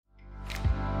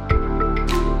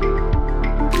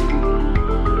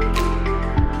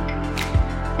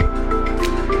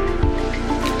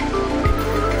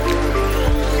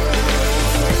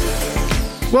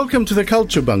Welcome to the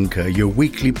Culture Bunker, your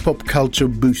weekly pop culture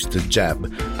booster jab.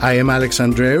 I am Alex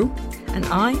Andreu. And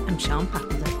I am Sian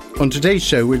Pattenden. On today's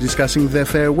show, we're discussing Their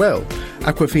Farewell.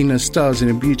 Awkwafina stars in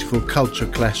a beautiful culture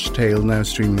clash tale now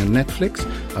streaming on Netflix,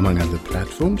 among other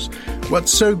platforms.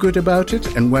 What's so good about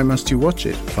it, and why must you watch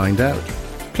it? Find out.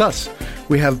 Plus,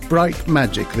 we have Bright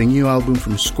Magic, the new album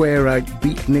from Square Right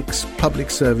Beatniks Public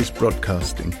Service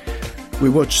Broadcasting. We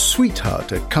watch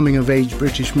Sweetheart, a coming-of-age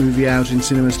British movie out in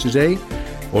cinemas today.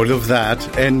 All of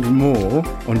that and more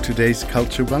on today's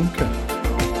Culture Bunker.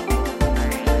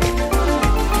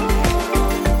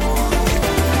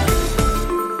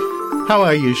 How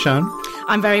are you, Sian?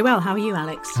 I'm very well. How are you,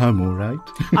 Alex? I'm all right.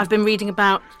 I've been reading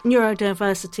about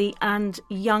neurodiversity and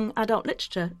young adult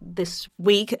literature this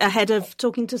week ahead of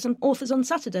talking to some authors on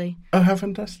Saturday. Oh, how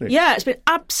fantastic. Yeah, it's been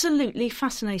absolutely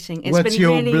fascinating. It's What's been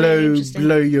your really interesting.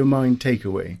 blow your mind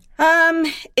takeaway?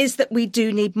 Is that we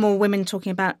do need more women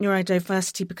talking about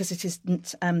neurodiversity because it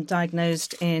isn't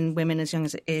diagnosed in women as young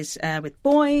as it is with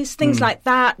boys, things like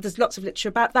that. There's lots of literature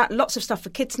about that, lots of stuff for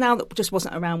kids now that just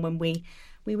wasn't around when we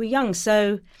were young.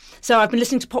 So I've been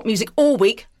listening to pop music all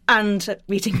week and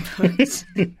reading books.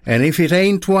 And if it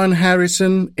ain't one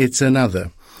Harrison, it's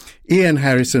another. Ian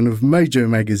Harrison of Mojo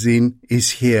Magazine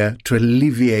is here to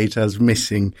alleviate us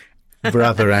missing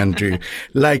brother Andrew,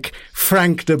 like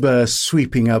Frank de Boer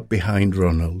sweeping up behind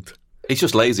Ronald. He's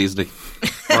just lazy, isn't he?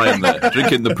 Lying there,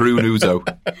 drinking the Prune Ouzo.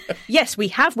 Yes, we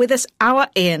have with us our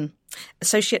Ian,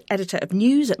 Associate Editor of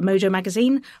News at Mojo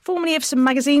Magazine, formerly of some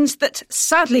magazines that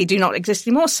sadly do not exist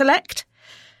anymore. Select,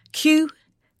 Q,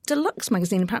 Deluxe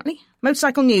Magazine, apparently.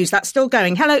 Motorcycle News, that's still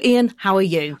going. Hello, Ian. How are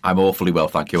you? I'm awfully well,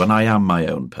 thank you, and I am my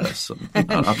own person.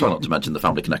 I'll try not to mention the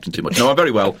family connection too much. No, I'm very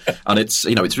well, and it's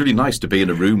really nice to be in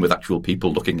a room with actual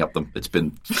people looking at them. It's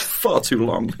been far too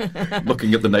long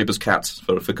looking at the neighbour's cats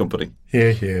for company.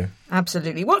 Here.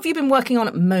 Absolutely. What have you been working on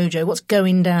at Mojo? What's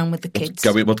going down with the kids?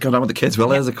 What's going on with the kids? Well,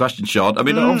 there's a question, Sian. I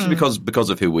mean, obviously because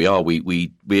of who we are,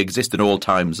 we exist in all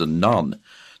times and none.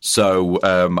 So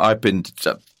I've been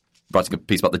writing a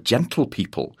piece about the Gentle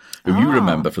People, who you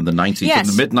remember from the 90s, yes.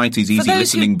 from the mid-90s easy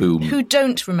listening boom. Who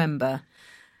don't remember,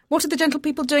 what are the Gentle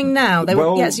People doing now? They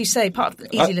were, as you say, part of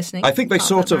the easy listening. I think they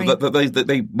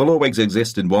they will always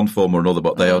exist in one form or another,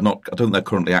 but they are not. I don't think they're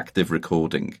currently active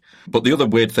recording. But the other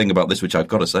weird thing about this, which I've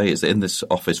got to say, is that in this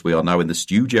office we are now, in the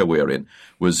studio we're in,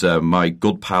 was my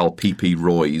good pal P.P.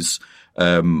 Roy's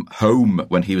home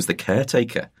when he was the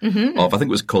caretaker of, I think it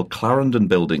was called Clarendon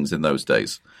Buildings in those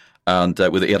days. And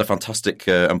he had a fantastic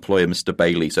employer, Mr.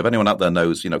 Bailey. So if anyone out there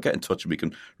knows, get in touch and we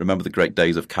can remember the great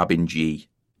days of Cabin G.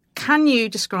 Can you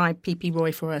describe P.P.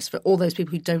 Roy for us, for all those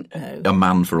people who don't know? A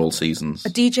man for all seasons. A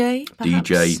DJ, perhaps?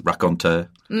 DJ, raconteur,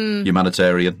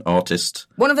 humanitarian, artist.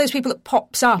 One of those people that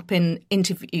pops up in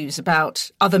interviews about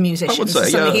other musicians. I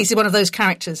would say, yeah. He's one of those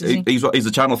characters, isn't he? He's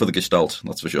a channel for the Gestalt,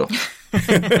 that's for sure.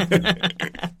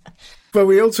 But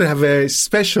we also have a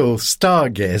special star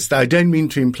guest. I don't mean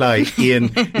to imply Ian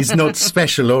is not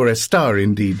special or a star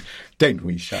indeed, don't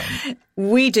we, Sian?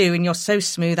 We do, and you're so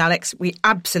smooth, Alex. We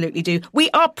absolutely do. We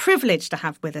are privileged to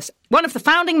have with us one of the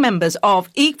founding members of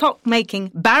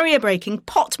epoch-making, barrier-breaking,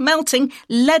 pot-melting,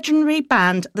 legendary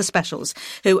band The Specials,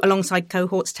 who, alongside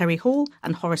cohorts Terry Hall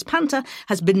and Horace Panter,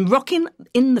 has been rocking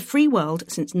in the free world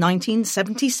since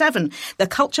 1977. The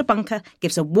Culture Bunker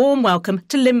gives a warm welcome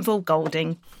to Lynval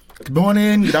Golding. Good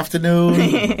morning, good afternoon,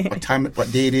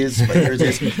 what day it is, what year it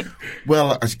is.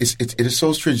 Well, it is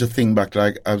so strange to think back.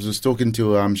 Like, I was just talking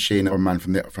to Shane, our man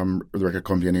from the record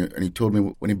company, and he told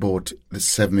me when he bought the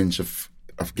 7-inch of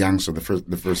Gangster, the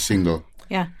first single.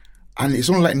 Yeah. And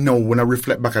it's only like now when I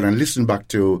reflect back and listen back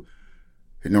to,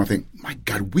 I think, my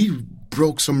God, we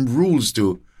broke some rules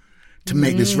to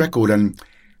make this record. And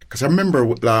because I remember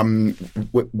when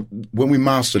we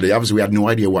mastered it, obviously we had no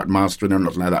idea what mastering or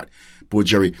nothing like that. But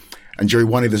Jerry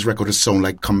wanted this record to sound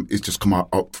like it's just come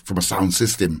out from a sound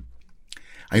system.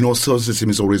 I know sound system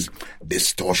is always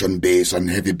distortion bass and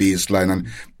heavy bass line. And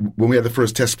when we had the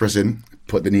first test pressing,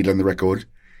 put the needle on the record.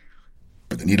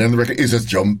 But the needle on the record is just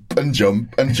jump and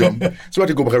jump and jump. So I had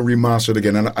to go back and remaster it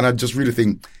again. And I just really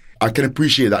think I can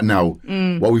appreciate that now,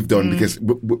 what we've done. Because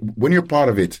when you're part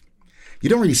of it, you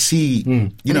don't really see,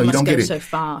 you don't get it. So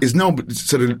far. It's no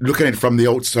sort of looking at it from the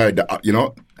outside,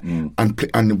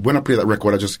 And when I play that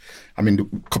record, a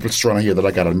couple of strand here that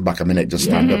I got on the back of my neck just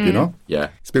stand up, Yeah.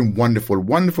 It's been wonderful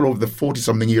over the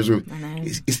 40-something years.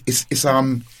 It's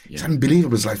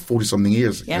unbelievable. It's like 40-something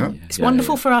years. Yeah. It's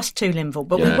wonderful for us too, Lynval,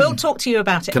 but we will talk to you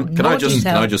about it. Can I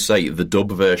just say, the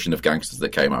dub version of Gangsters that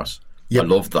came out, I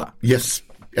loved that. Yes.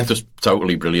 Just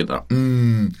totally brilliant, that.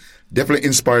 Definitely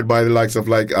inspired by the likes of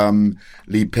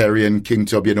Lee Perry and King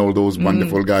Tubby and all those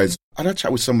wonderful guys. I had a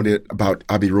chat with somebody about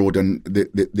Abbey Road and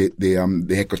the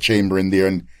echo chamber in there,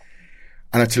 and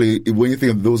I tell you, when you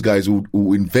think of those guys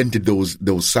who invented those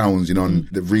sounds, you know, and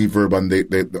the reverb and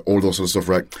the all those sort of stuff,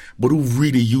 right? But who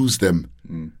really used them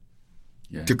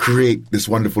to create this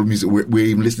wonderful music we're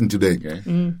even listening today.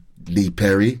 Okay. Lee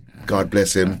Perry, God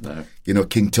bless him. You know,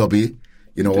 King Tubby,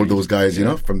 you know, all those guys, you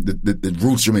know, from the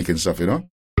roots Jamaican stuff, you know.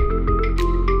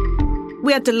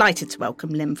 We are delighted to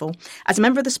welcome Lynval. As a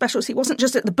member of the Specials, he wasn't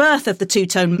just at the birth of the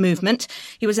two-tone movement,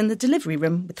 he was in the delivery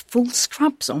room with full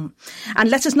scrubs on. And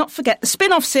let us not forget the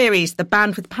spin-off series, the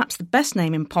band with perhaps the best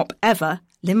name in pop ever.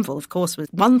 Lynval, of course, was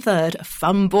 1/3 of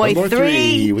Fun Boy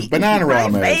 3. With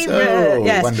Bananarama. My favourite. Oh,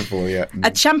 yes. Wonderful, yeah.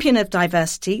 A champion of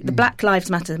diversity, the Black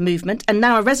Lives Matter movement, and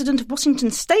now a resident of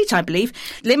Washington State, I believe.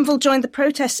 Lynval joined the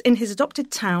protests in his adopted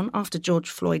town after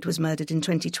George Floyd was murdered in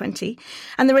 2020.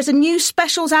 And there is a new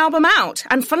Specials album out.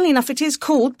 And funnily enough, it is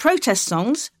called Protest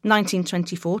Songs,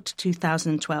 1924 to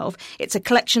 2012. It's a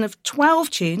collection of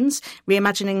 12 tunes,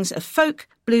 reimaginings of folk,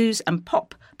 blues and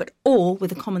pop, but all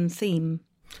with a common theme.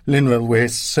 Lynval, we're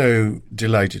so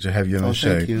delighted to have you on the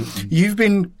show. Thank you. You've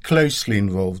been closely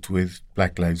involved with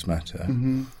Black Lives Matter,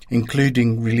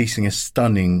 including releasing a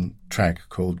stunning track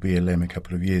called BLM a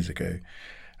couple of years ago.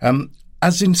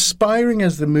 As inspiring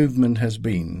as the movement has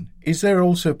been, is there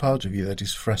also a part of you that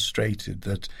is frustrated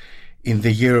that in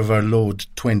the year of our Lord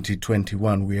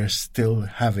 2021 we are still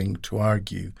having to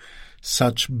argue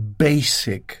such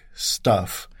basic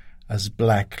stuff as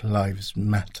Black Lives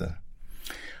Matter?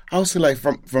 I also like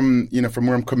from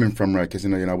where I'm coming from, right? Because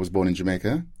I was born in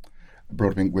Jamaica,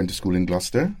 went to school in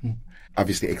Gloucester.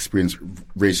 Obviously, experienced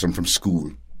racism from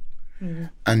school,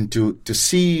 and to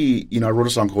see, I wrote a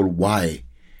song called "Why."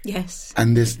 Yes,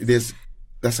 and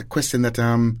that's a question that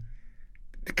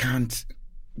can't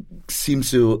seem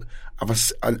to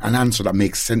have an answer that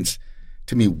makes sense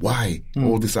to me. Why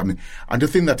all this? I mean, and the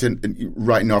thing that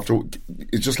right now, after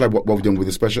it's just like what we've done with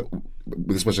the special,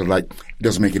 like it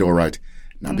doesn't make it all right.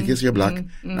 Not because you're black,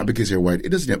 not because you're white. It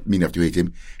doesn't mean you have to hate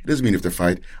him. It doesn't mean you have to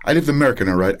fight. I live in America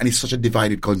now, right? And it's such a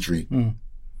divided country. And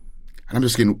I'm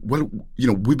just saying, well,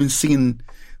 we've been saying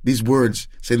these words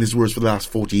for the last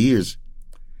 40 years.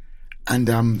 And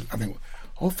I think,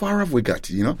 how far have we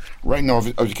got? Right now, as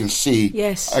you can see,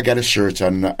 yes. I got a shirt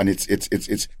on, and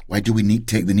it's why do we need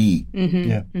to take the knee?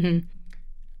 Yeah.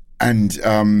 And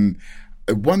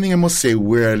one thing I must say,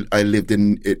 where I lived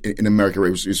in America,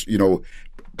 it was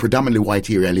predominantly white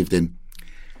area I lived in,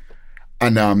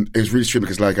 and it was really strange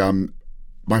because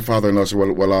my father-in-law said,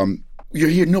 well, you're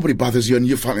here, nobody bothers you and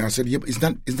your family. And I said, yeah, but it's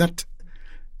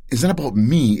not about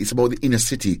me. It's about the inner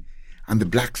city and the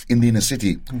blacks in the inner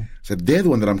city. So they're the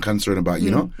one that I'm concerned about.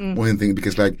 More than thing,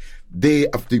 because they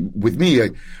have to, with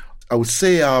me, I would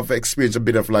say I've experienced a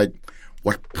bit of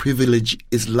what privilege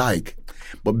is like,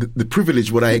 but the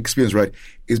privilege what I experience, right,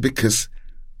 is because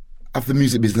of the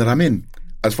music business that I'm in.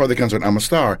 As far as they're concerned, I'm a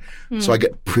star. So I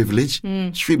get privilege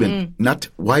treatment. Not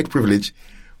white privilege,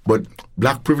 but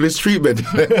black privilege treatment.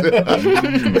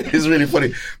 It's really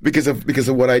funny because of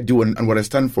what I do and what I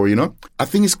stand for, I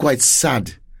think it's quite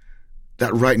sad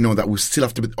that right now that we still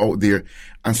have to be out there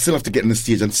and still have to get on the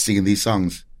stage and sing these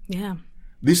songs. Yeah.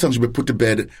 These songs should be put to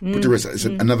bed, put to rest. It's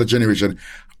another generation.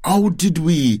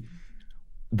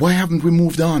 Why haven't we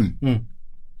moved on?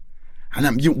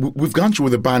 And we've gone through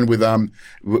with the band with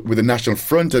the National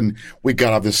Front, and we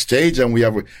got off the stage, and we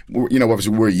have,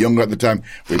 obviously we were younger at the time.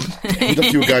 We put a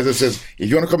few guys that says, if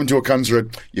you want to come into a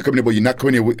concert, you're coming here, but you're not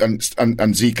coming here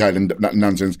and Zeke Island, that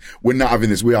nonsense. We're not having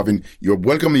this. You're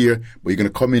welcome here, but you're going to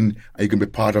come in and you're going to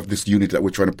be part of this unit that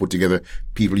we're trying to put together.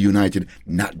 People united,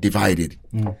 not divided.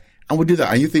 And we do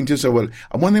that. And you think to yourself, well,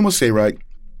 and one thing I must say, right,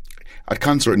 at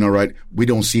concert now, right, we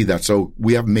don't see that. So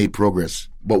we have made progress,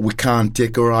 but we can't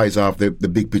take our eyes off the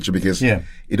big picture because it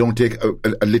don't take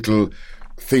a little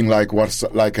thing like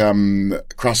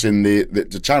crossing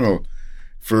the channel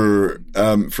for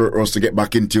us to get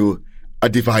back into a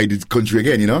divided country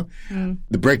again,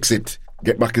 The Brexit,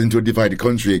 get back into a divided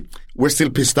country. We're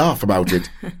still pissed off about it.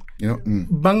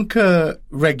 Bunker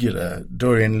regular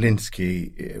Dorian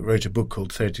Lynskey wrote a book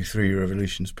called 33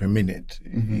 Revolutions Per Minute.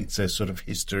 It's a sort of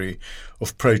history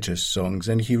of protest songs.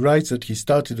 And he writes that he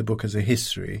started the book as a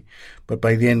history, but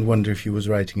by the end wonder if he was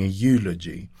writing a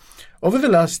eulogy. Over the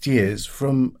last years,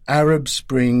 from Arab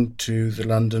Spring to the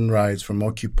London riots, from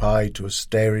Occupy to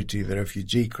austerity, the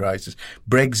refugee crisis,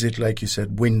 Brexit, like you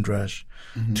said, Windrush,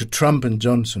 to Trump and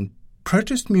Johnson,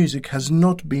 protest music has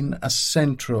not been as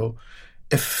central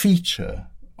a feature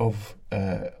of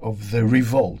the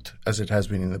revolt as it has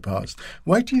been in the past.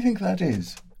 Why do you think that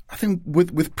is? I think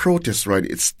with protests, right,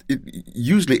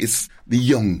 usually it's the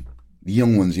young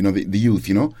ones, the youth,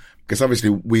 Because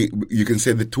obviously you can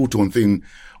say the two-tone thing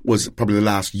was probably the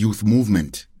last youth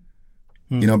movement,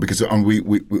 you know, because we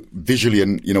visually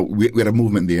and, you know, we had a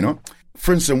movement there, you know.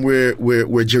 For instance,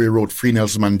 where Jerry wrote Free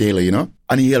Nelson Mandela, you know,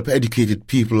 and he helped educated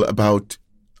people about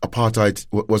apartheid,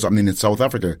 what was happening in South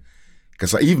Africa.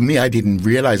 Because even me, I didn't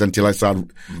realize until I saw,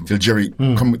 till Jerry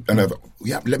come, and I thought,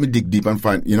 yeah, let me dig deep and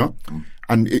find, you know.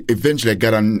 And eventually I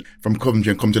got on from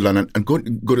Coventry and come to London and go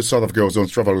to South Africa. I was on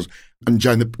travels and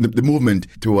join the movement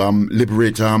to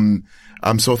liberate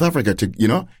South Africa. To, you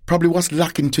know, probably what's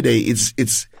lacking today is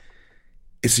it's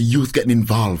youth getting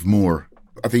involved more.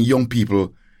 I think young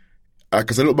people,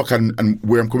 because I look back and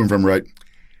where I'm coming from, right?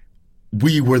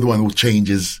 We were the one who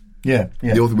changes. Yeah. We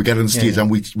got on the stage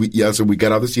and so we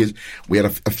got out of the stage. We had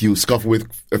a few scuffle with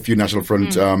a few National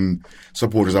Front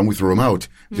supporters and we threw them out.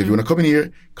 So if you want to come in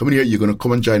here, you're going to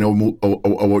come and join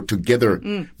our together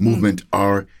movement,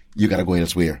 or you got to go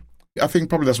elsewhere. I think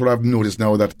probably that's what I've noticed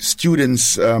now, that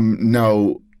students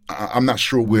now, I'm not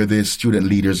sure where the student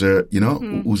leaders are, you know,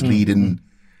 who's leading,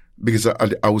 because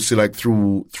I would say like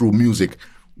through music,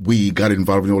 we got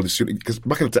involved in all the students, because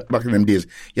back in them days,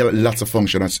 you had lots of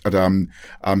functions at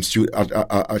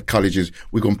colleges.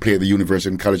 We go and play at the university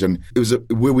and college, and it was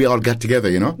where we all got together,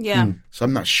 you know? Yeah. So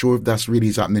I'm not sure if that's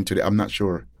really happening today. I'm not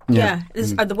sure. Yeah,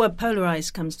 the word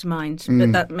polarised comes to mind,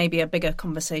 but that may be a bigger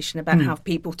conversation about how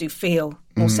people do feel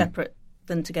more separate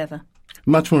than together.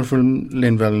 Much more from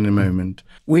Lynval in a moment.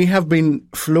 We have been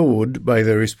floored by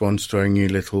the response to our new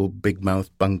little big mouth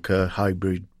bunker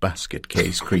hybrid basket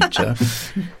case creature.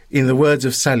 In the words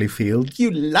of Sally Field,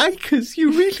 you like us,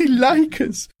 you really like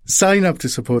us. Sign up to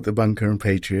support the bunker on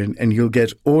Patreon and you'll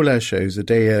get all our shows a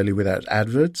day early without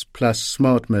adverts, plus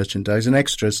smart merchandise and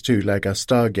extras too, like our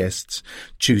star guests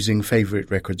choosing favourite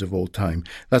records of all time.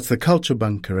 That's the Culture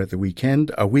Bunker at the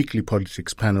weekend, our weekly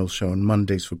politics panel show on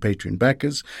Mondays for Patreon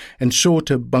backers, and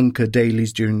shorter bunker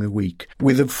dailies during the week.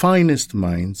 With the finest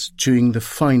minds chewing the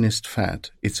finest fat,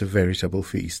 it's a veritable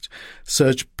feast.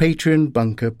 Search Patreon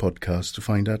Bunker Podcast to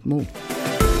find out more.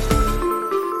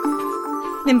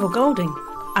 Lynval Golding,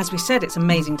 as we said, it's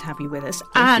amazing to have you with us.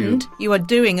 Thank you are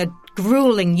doing a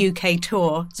gruelling UK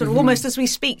tour, sort of almost as we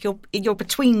speak. You're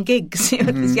between gigs.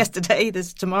 There's yesterday,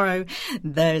 there's tomorrow,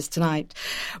 there's tonight.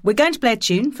 We're going to play a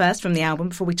tune first from the album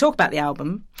before we talk about the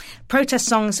album. Protest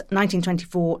Songs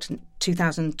 1924 to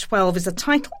 2012 is the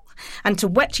title. And to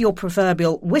wet your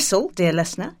proverbial whistle, dear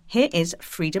listener, here is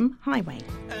Freedom Highway.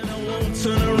 And I won't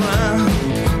turn around.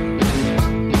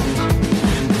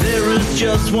 There is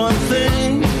just one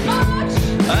thing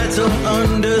I don't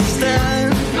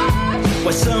understand.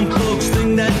 Why some folks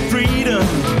think that freedom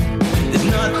is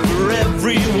not for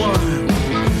everyone.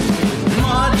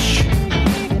 March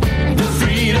the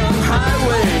Freedom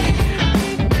Highway.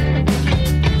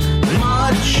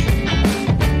 March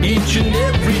each and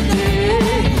every day.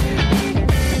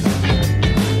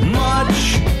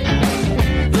 March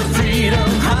the Freedom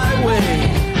Highway.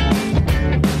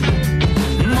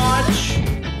 March.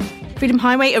 Freedom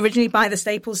Highway, originally by the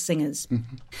Staples Singers. I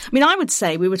mean, I would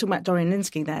say, we were talking about Dorian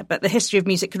Lynskey there, but the history of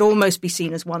music could almost be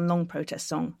seen as one long protest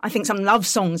song. I think some love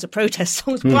songs are protest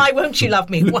songs. Why won't you love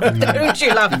me? Why don't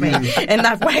you love me? In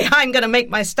that way, I'm going to make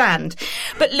my stand.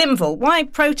 But Lynval, why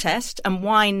protest and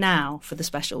why now for the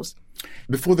specials?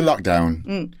 Before the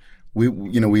lockdown,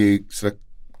 we sort of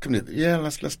come to,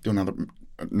 let's do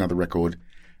another record.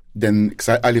 Then, because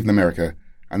I live in America,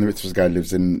 and the richest guy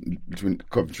lives in between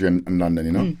Coventry and London,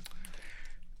 you know.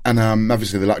 And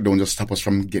obviously the lockdown just stopped us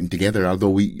from getting together. Although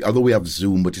we have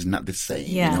Zoom, but it's not the same,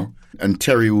 you know. And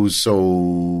Terry,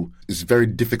 it's very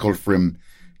difficult for him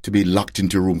to be locked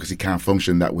into a room because he can't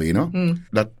function that way, you know.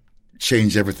 That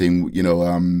changed everything, you know.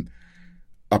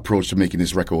 Approach to making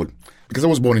this record, because I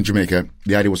was born in Jamaica.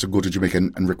 The idea was to go to Jamaica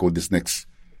and record this next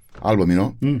album, you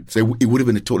know. So it would have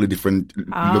been a totally different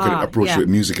approach to it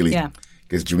musically. Yeah.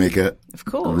 Because Jamaica, of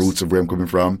course, roots of where I'm coming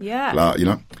from. Yeah. You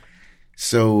know.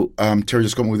 So Terry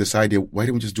just came up with this idea, why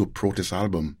don't we just do a protest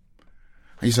album?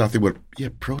 And you start thinking,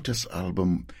 protest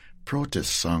album,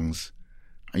 protest songs.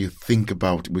 And you think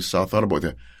about, we thought about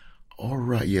it. All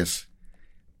right, yes.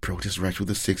 Protest right through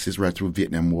the 60s, right through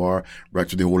Vietnam War, right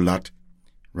through the whole lot,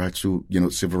 right through, you know,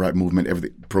 civil rights movement,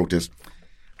 everything, protest.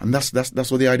 And that's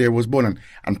what the idea was born.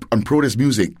 And protest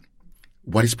music,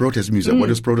 what is protest music? What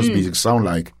does protest music sound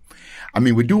like? I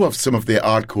mean, we do have some of the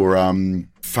hardcore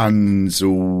fans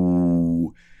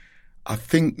who I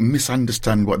think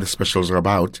misunderstand what the specials are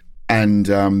about, and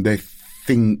they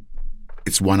think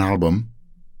it's one album.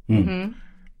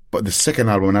 But the second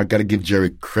album, and I got to give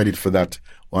Jerry credit for that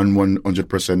on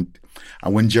 100%.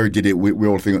 And when Jerry did it, we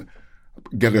all think,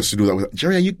 get us to do that.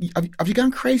 Jerry, have you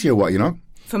gone crazy or what? You know,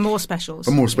 for more specials.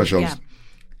 For more specials. Yeah.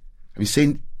 you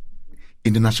seen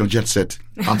International Jet Set?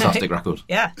 Fantastic record.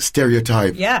 Yeah.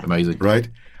 Stereotype. Yeah. Amazing. Right?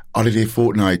 Holiday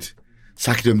Fortnight.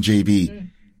 Sackdom JB.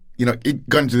 You know, it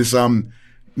got into this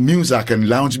music and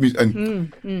lounge music.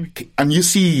 And you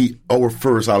see our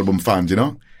first album fans, you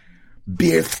know?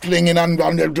 Beer slinging and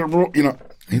you know.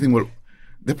 You think, well,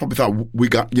 they probably thought we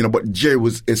got, you know, but Jerry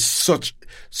is such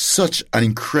an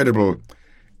incredible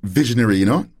visionary, you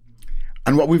know?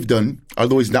 And what we've done,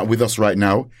 although he's not with us right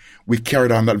now, we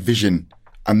carried on that vision.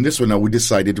 And this one now, we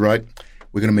decided, right,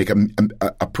 we're going to make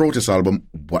a protest album.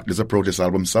 What does a protest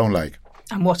album sound like?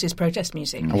 And what is protest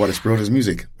music? And what is protest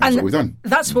music? That's what we've done.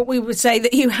 That's what we would say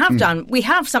that you have done. We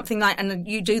have something like, and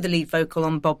you do the lead vocal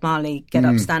on Bob Marley, Get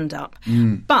Up, Stand Up.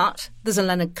 But there's a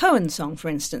Leonard Cohen song, for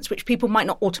instance, which people might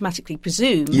not automatically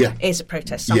presume is a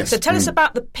protest song. Yes. So tell us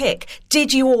about the pick.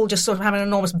 Did you all just sort of have an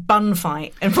enormous bun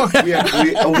fight? Oh my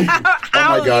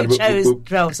God. You chose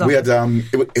 12 songs. We had,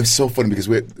 it was so funny because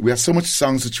we had so much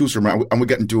songs to choose from, and we're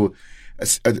getting to a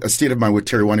state of mind where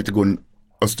Terry wanted to go and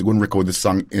record this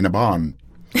song in a barn.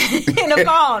 In a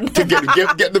barn. To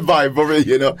get the vibe of it,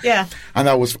 you know. Yeah. And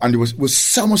there was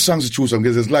so much songs to choose from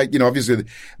because there's like, you know, obviously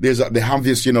there's the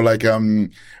obvious, you know, like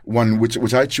one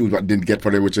which I choose but didn't get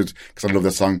for it, which is because I love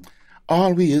that song.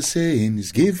 All we are saying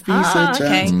is give peace a chance.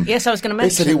 Okay. Yes, I was going to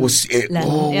mention. They said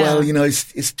well, you know,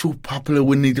 it's too popular.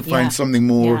 We need to find something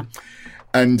more. Yeah.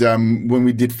 And when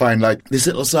we did find like this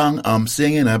little song I'm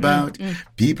singing about,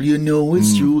 people you know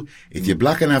it's true. If you're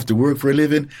black and have to work for a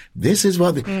living, this is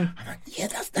what. I'm like, yeah,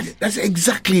 that's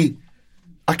exactly.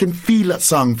 I can feel that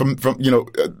song from you know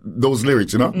those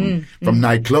lyrics, you know, from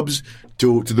nightclubs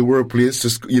to the workplace,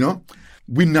 to, you know.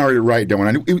 We narrowed it right down,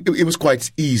 and it was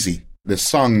quite easy. The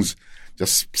songs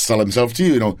just sell themselves to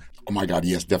you, you know. Oh my God,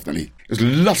 yes, definitely. There's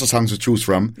lots of songs to choose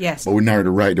from. Yes. But we narrowed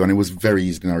it right down. It was very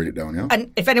easy to narrow it down, yeah.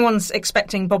 And if anyone's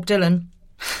expecting Bob Dylan.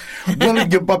 Well,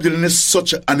 Bob Dylan is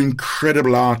such an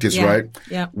incredible artist, right?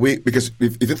 Yeah. Because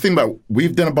if you think about it,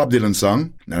 we've done a Bob Dylan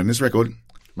song, now in this record.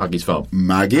 Maggie's Farm.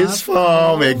 Maggie's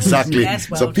Farm, exactly. Yes,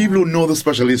 well so people who know the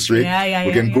special history,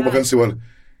 we can go back and say, well,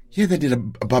 yeah, they did a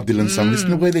Bob Dylan song. Listen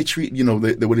to the way they treat, you know,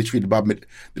 the way they treat the Bob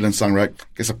Dylan song, right?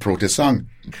 It's a protest song.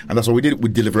 And that's what we did. We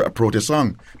delivered a protest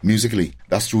song musically.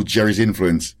 That's through Jerry's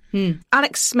influence.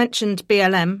 Alex mentioned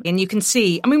BLM, and you can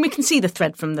see, I mean, we can see the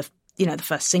thread from the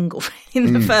first single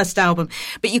in the first album,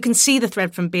 but you can see the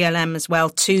thread from BLM as well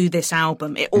to this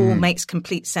album. It all makes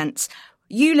complete sense.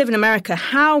 You live in America.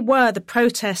 How were the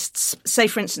protests, say,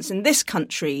 for instance, in this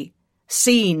country,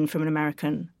 seen from an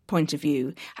American point of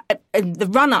view? The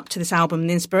run-up to this album,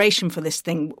 the inspiration for this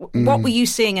thing, what were you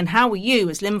seeing and how were you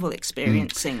as Lynval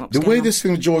experiencing what was the way going on? this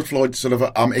thing with George Floyd sort of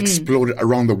exploded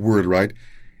around the world, right?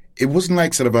 It wasn't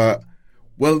like sort of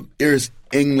here's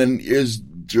England, here's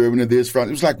Germany, there's France.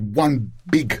 It was like one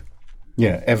big...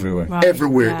 Yeah, everywhere. Right.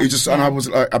 Everywhere. Yeah. It just, and I was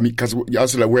like, I mean, because I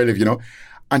was like where I live, you know,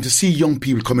 and to see young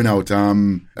people coming out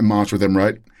and march with them,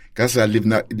 right? Because I live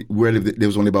where I live, there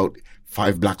was only about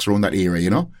 5 blocks around that area, you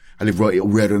know? I live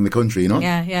right in the country, you know?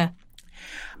 Yeah.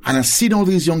 And I seen all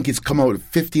these young kids come out,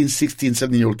 15, 16,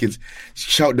 17-year-old kids,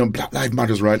 shouting out Black Lives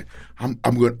Matters, right? I'm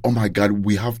going, oh my God,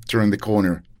 we have turned the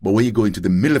corner. But when you go into the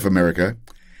middle of America,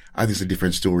 I think it's a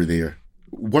different story there.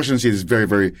 Washington State is very,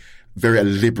 very, very a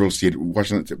liberal state.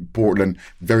 Washington, Portland,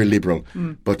 very liberal.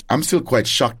 But I'm still quite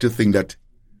shocked to think that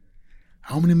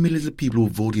how many millions of people who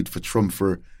voted for Trump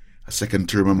for a second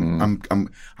term,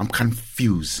 I'm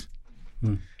confused.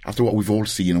 After what we've all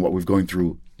seen and what we've gone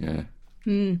through. Yeah.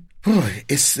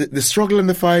 It's the struggle and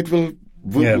the fight will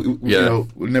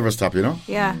never stop, you know?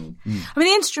 Yeah. I mean,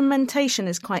 the instrumentation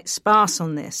is quite sparse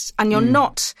on this. And you're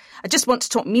not, I just want to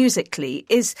talk musically,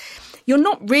 you're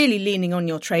not really leaning on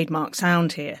your trademark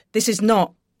sound here. This is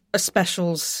not a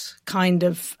specials kind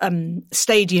of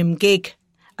stadium gig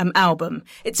album.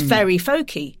 It's very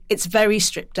folky. It's very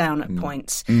stripped down at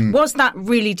points. Was that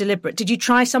really deliberate? Did you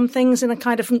try some things in a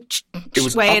kind of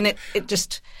way and it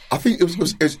just... I think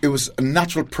it was a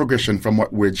natural progression from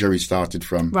where Jerry started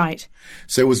from. Right.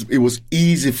 So it was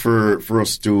easy for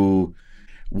us to,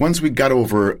 once we got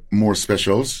over more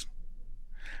specials,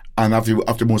 and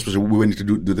after more specials, we went to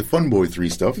do the Fun Boy 3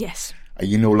 stuff. Yes.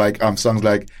 You know, like songs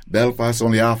like Belfast,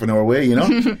 only half an hour away, you know?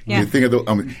 Yeah. You think of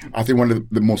I think one of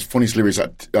the most funniest lyrics,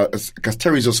 because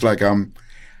Terry's just like,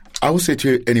 I would say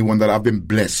to anyone that I've been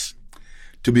blessed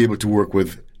to be able to work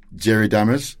with Jerry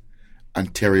Dammers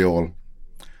and Terry Hall.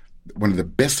 One of the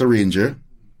best arranger,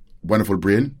 wonderful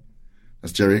brain,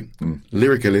 that's Jerry.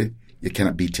 Lyrically, you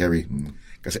cannot beat Terry.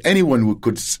 Because anyone who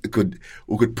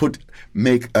could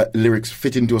make lyrics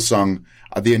fit into a song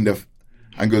at the end of,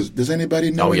 and goes, does anybody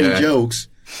know any jokes?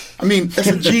 I mean, that's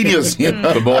a genius. You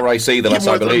know? The more I see, the less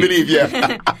I believe.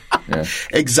 Yeah. Yeah.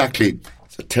 Exactly.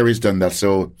 So Terry's done that.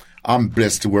 So I'm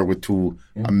blessed to work with two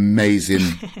amazing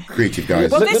creative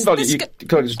guys. Well, Lynval,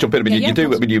 can I just jump in? I mean, you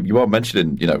do. I mean, you are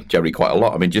mentioning, Jerry quite a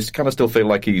lot. I mean, just kind of still feel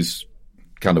like he's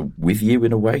kind of with you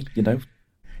in a way,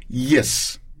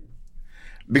 Yes.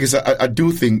 Because I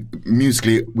do think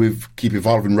musically we keep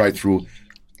evolving right through.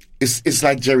 It's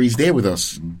like Jerry's there with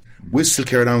us. We're still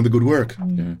carrying on with the good work.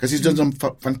 Because he's done some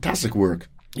fantastic work.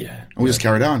 Yeah. And we just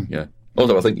carried on. Yeah.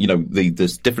 Although I think,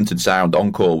 this difference in sound,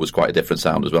 Encore was quite a different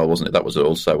sound as well, wasn't it? That was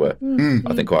also,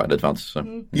 I think, quite an advance.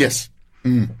 So. Yes.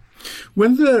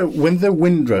 When the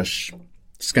Windrush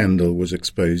scandal was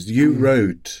exposed, you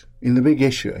wrote in the big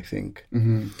issue, I think,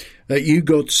 that you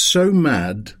got so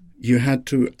mad you had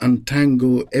to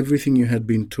untangle everything you had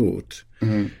been taught,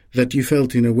 that you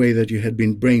felt in a way that you had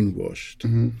been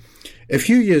brainwashed. A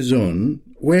few years on,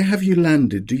 where have you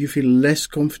landed? Do you feel less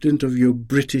confident of your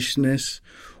Britishness,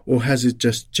 or has it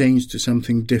just changed to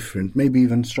something different, maybe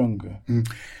even stronger?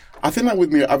 I think that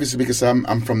with me, obviously, because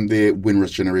I'm from the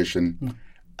Windrush generation.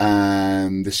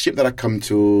 And the ship that I come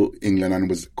to England and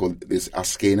was called this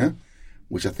Ascana,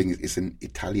 which I think is an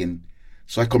Italian.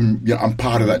 So I'm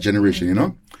part of that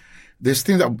generation, There's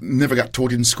things that never got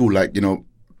taught in school, like,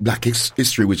 Black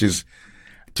history, which is,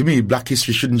 to me, Black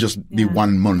history shouldn't just be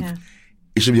 1 month. Yeah.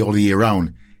 It should be all the year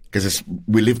round, because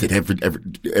we lived it every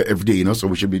day, so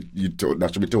we should be that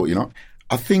should be taught,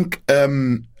 I think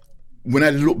when I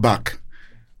look back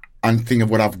and think of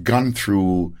what I've gone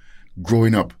through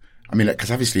growing up, I mean, because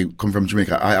obviously coming from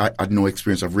Jamaica, I had no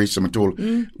experience of racism at all.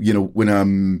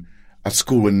 When at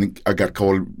school when I got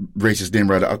called racist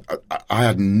name, I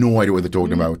had no idea what they're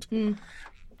talking about.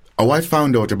 How I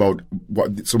found out about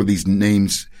what some of these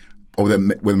names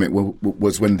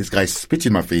was when this guy spit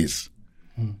in my face.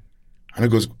 And I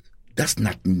goes, that's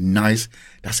not nice.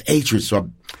 That's hatred.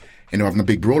 So I'm having a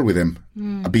big brawl with him.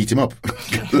 I beat him up.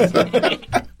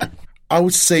 I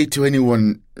would say to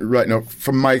anyone right now,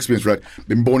 from my experience,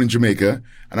 been born in Jamaica,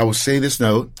 and I will say this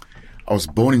now, I was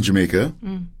born in Jamaica.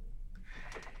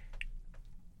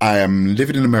 I am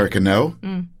living in America now,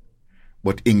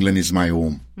 but England is my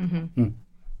home.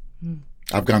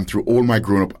 I've gone through all my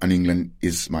growing up, and England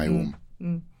is my home.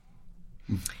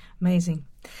 Amazing.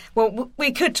 Well,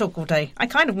 we could talk all day. I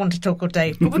kind of want to talk all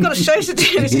day, but we've got a show to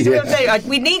do.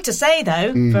 We need to say,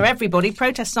 though, for everybody,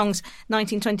 Protest Songs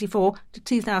 1924 to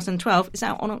 2012 is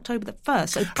out on October the 1st.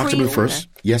 So October 1st,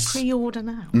 yes. Pre-order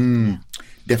now.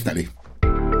 Definitely.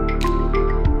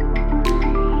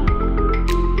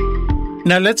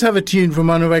 Now let's have a tune from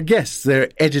one of our guests, their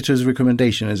editor's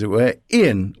recommendation, as it were.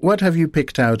 Ian, what have you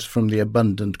picked out from the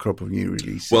abundant crop of new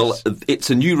releases? Well, it's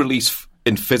a new release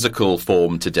in physical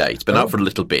form today. It's been out for a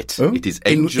little bit. It is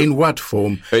Angel. In what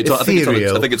form? I think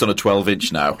it's on a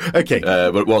 12-inch now. Okay.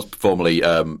 But it was formerly,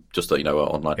 just so you know,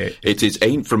 online. Okay. It is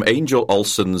from Angel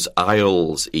Olsen's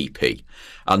Isles EP.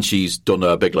 And she's done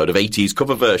a big load of 80s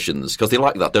cover versions, because they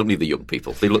like that, don't they, the young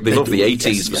people? They love the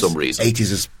 80s for some reason. 80s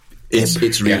is...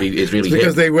 It's really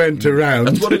because they weren't around.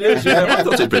 That's what it is. Yeah, I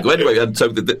thought it was pretty good. Anyway, and so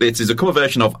it is a cover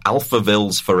version of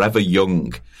Alphaville's "Forever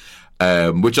Young,"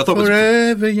 which I thought was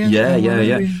Forever Young.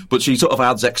 Yeah. But she sort of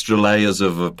adds extra layers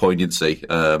of poignancy,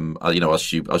 as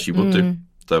she would do.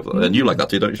 So, and you like that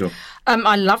too, don't you, Sean?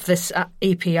 I love this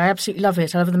EP. I absolutely love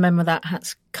it. I love the Men with That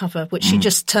Hats cover, which she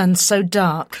just turns so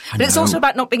dark. But it's also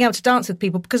about not being able to dance with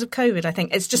people because of COVID, I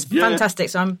think. It's just fantastic.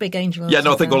 So I'm a big Angel. Yeah,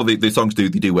 no, I think all of the songs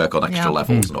do work on extra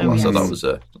levels and all that.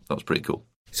 So that was pretty cool.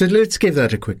 So let's give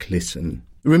that a quick listen.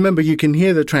 Remember, you can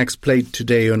hear the tracks played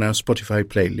today on our Spotify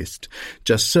playlist.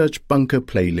 Just search Bunker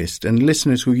Playlist, and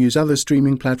listeners who use other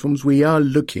streaming platforms, we are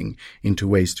looking into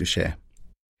ways to share.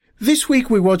 This week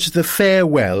we watched The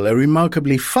Farewell, a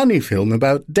remarkably funny film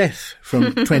about death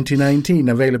from 2019,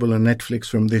 available on Netflix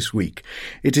from this week.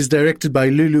 It is directed by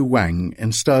Lulu Wang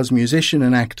and stars musician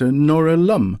and actor Nora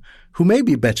Lum, who may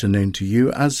be better known to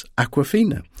you as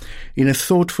Awkwafina, in a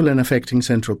thoughtful and affecting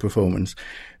central performance.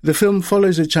 The film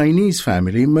follows a Chinese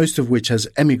family, most of which has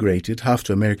emigrated, half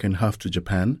to America and half to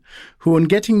Japan, who, on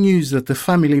getting news that the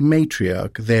family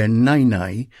matriarch, their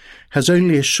Nai, has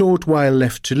only a short while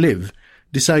left to live,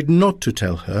 decide not to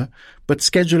tell her, but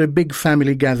schedule a big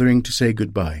family gathering to say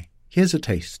goodbye. Here's a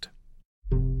taste.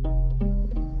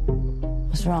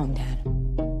 What's wrong, Dad?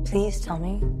 Please tell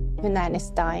me. Your Nan is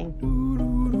dying.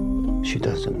 She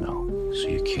doesn't know, so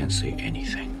you can't say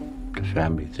anything. The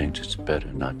family thinks it's better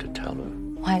not to tell her.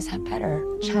 Why is that better?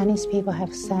 Chinese people have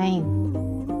a saying,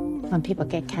 when people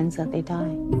get cancer, they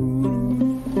die.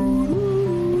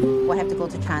 We have to go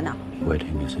to China.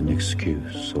 Wedding is an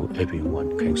excuse so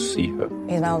everyone can see her.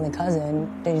 He's my only cousin.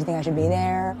 Don't you think I should be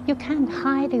there? You can't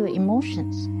hide your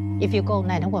emotions. If you go,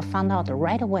 Nan will find out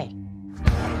right away.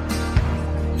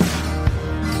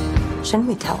 Shouldn't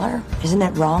we tell her? Isn't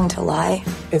it wrong to lie?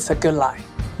 It's a good lie.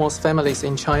 Most families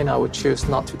in China would choose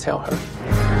not to tell her.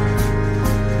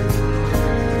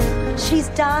 She's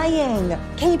dying.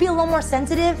 Can you be a little more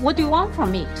sensitive? What do you want from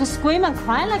me? To scream and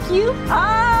cry like you?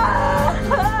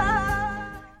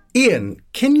 Ian,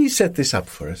 can you set this up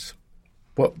for us?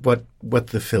 What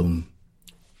the film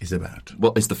is about?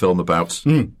 What is the film about?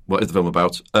 What is the film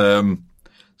about?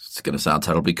 It's going to sound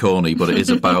terribly corny, but it is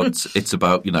about. It's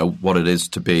about what it is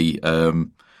to be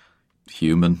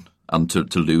human and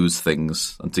to lose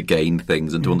things and to gain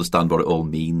things and to understand what it all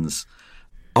means.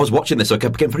 I was watching this, so I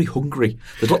kept getting very hungry.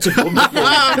 There's lots of wonderful.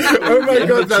 Oh my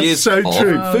God, that's so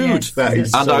true. Food. That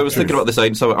is and so I was true. thinking about this,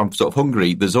 saying, so I'm sort of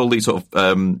hungry. There's all these sort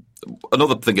of.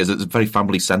 Another thing is it's very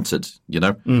family centred,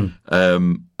 and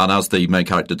as the main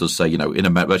character does say,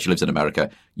 where she lives in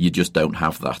America, you just don't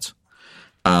have that.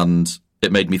 And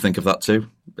it made me think of that too.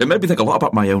 It made me think a lot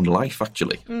about my own life,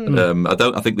 actually.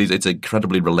 I think it's an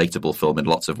incredibly relatable film in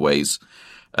lots of ways.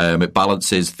 It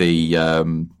balances the.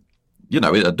 I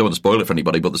don't want to spoil it for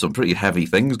anybody, but there's some pretty heavy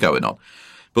things going on.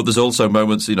 But there's also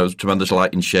moments, tremendous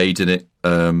light and shade in it,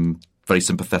 very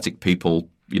sympathetic people,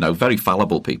 very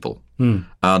fallible people. And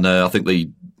I think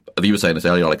you were saying this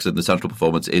earlier, Alex, and the central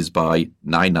performance is by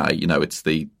Nai Nai. It's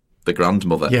the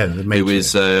grandmother. Yeah, the matriarch. Who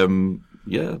is,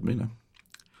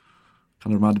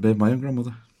 kind of reminded me of my own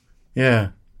grandmother. Yeah.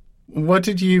 What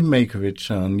did you make of it,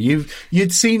 Sean?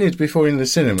 You'd seen it before in the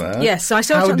cinema. Yes, so I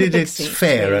saw it How on the did big it screen.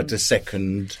 fare at a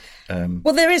second?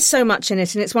 Well, there is so much in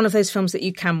it, and it's one of those films that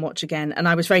you can watch again, and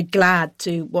I was very glad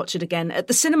to watch it again. At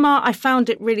the cinema, I found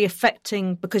it really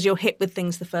affecting because you're hit with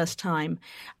things the first time,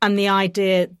 and the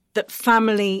idea that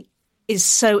family is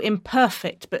so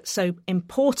imperfect but so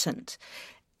important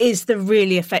is the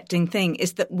really affecting thing,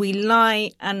 is that we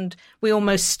lie and we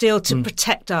almost steal to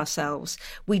protect ourselves.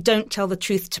 We don't tell the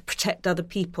truth to protect other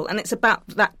people, and it's about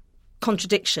that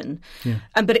contradiction,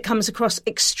 but it comes across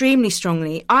extremely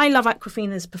strongly. I love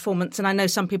Awkwafina's performance, and I know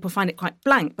some people find it quite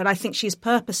blank, but I think she's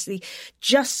purposely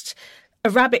just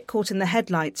a rabbit caught in the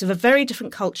headlights of a very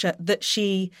different culture that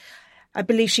I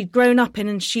believe she'd grown up in,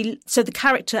 and so the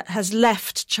character has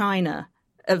left China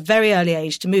at a very early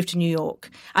age to move to New York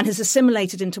and has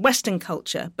assimilated into Western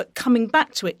culture, but coming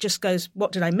back to it just goes,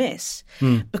 what did I miss?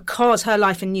 Because her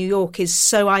life in New York is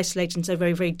so isolated and so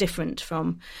very, very different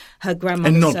from her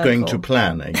grandmother's And not circle. going to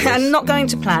plan, I guess. And not going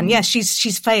to plan. Yes,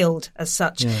 she's failed as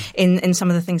such in some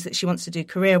of the things that she wants to do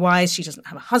career-wise. She doesn't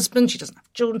have a husband. She doesn't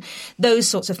have children. Those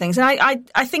sorts of things. And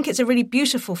I think it's a really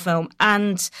beautiful film,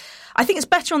 and I think it's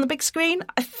better on the big screen.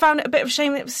 I found it a bit of a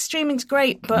shame that streaming's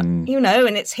great, but and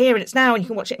it's here and it's now, and you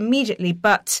can watch it immediately.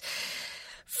 But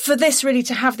for this really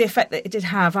to have the effect that it did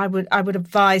have, I would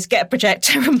advise get a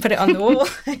projector and put it on the wall.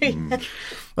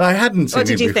 Well, I hadn't seen What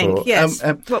did it you before. think? Yes.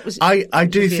 What was I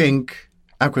do your view? think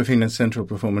Awkwafina's central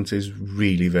performance is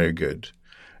really very good.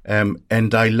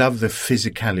 And I love the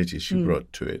physicality she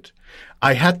brought to it.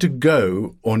 I had to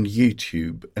go on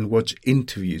YouTube and watch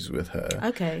interviews with her.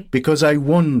 Okay. Because I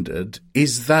wondered,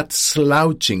 is that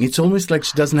slouching? It's almost like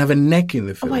she doesn't have a neck in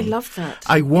the film. Oh, I love that.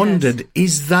 I wondered,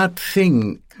 is that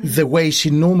thing the way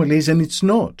she normally is? And it's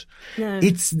not. No.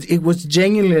 It was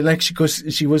genuinely like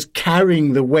she was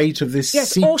carrying the weight of this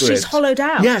secret. Or she's hollowed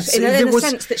out. Yes, in the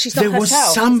sense that she's not there herself.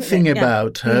 was something isn't it?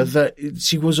 about her that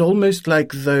she was almost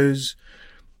like those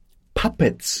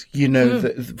puppets,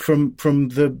 from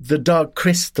the dark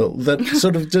crystal that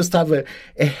sort of just have a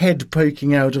head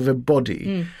poking out of a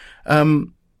body.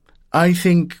 I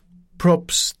think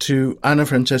props to Anna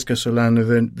Francesca Solano.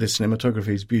 The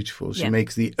cinematography is beautiful. She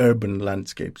makes the urban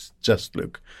landscapes just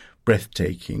look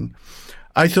breathtaking.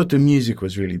 I thought the music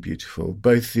was really beautiful,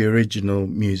 both the original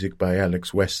music by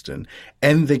Alex Weston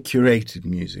and the curated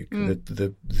music,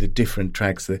 the different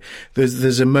tracks.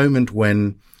 There's a moment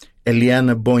when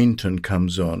Eliana Boynton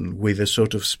comes on with a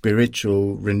sort of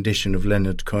spiritual rendition of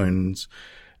Leonard Cohen's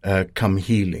Come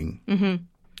Healing.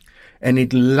 And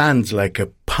it lands like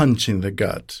a punch in the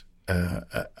gut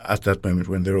at that moment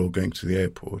when they're all going to the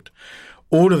airport.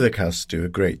 All of the cast do a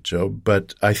great job,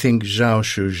 but I think Zhao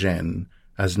Shuzhen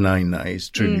as Nai Nai is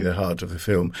truly the heart of the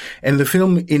film. And the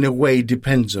film, in a way,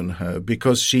 depends on her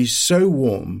because she's so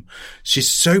warm, she's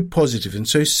so positive and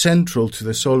so central to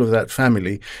the soul of that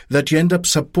family that you end up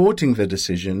supporting the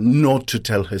decision not to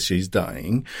tell her she's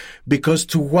dying, because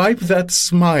to wipe that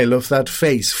smile off that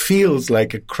face feels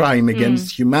like a crime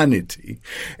against humanity.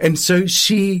 And so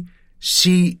she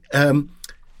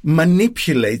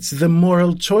manipulates the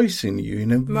moral choice in you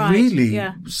in a really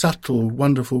subtle,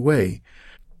 wonderful way.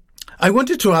 I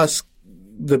wanted to ask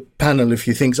the panel a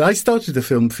few things. I started the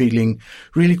film feeling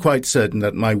really quite certain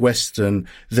that my Western,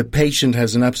 the patient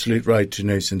has an absolute right to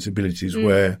no sensibilities,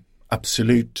 where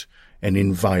absolute and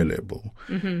inviolable.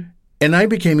 And I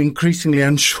became increasingly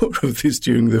unsure of this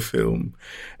during the film.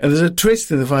 And there's a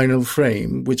twist in the final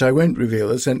frame, which I won't reveal,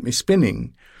 that sent me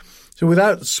spinning. So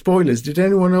without spoilers, did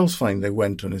anyone else find they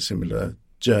went on a similar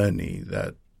journey?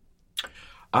 That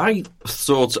I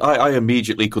thought I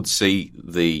immediately could see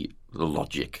the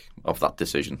logic of that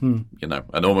decision, you know,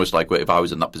 and almost like if I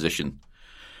was in that position,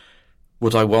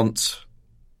 would I want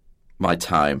my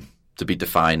time to be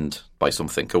defined by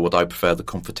something, or would I prefer the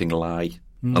comforting lie?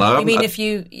 And You mean if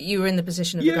you were in the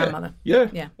position of the grandmother? Yeah.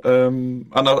 Yeah. And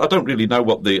I don't really know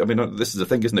this is the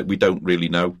thing, isn't it? We don't really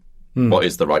know what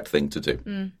is the right thing to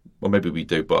do. Well, maybe we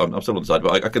do, but I'm still undecided.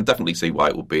 But I can definitely see why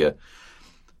it would be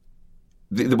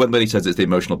when he says it's the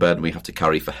emotional burden we have to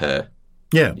carry for her.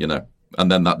 Yeah. You know,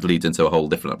 and then that leads into a whole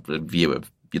different view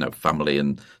of, you know, family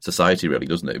and society, really,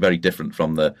 doesn't it? Very different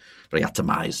from the very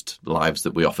atomized lives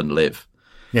that we often live.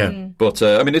 Yeah. But,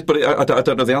 I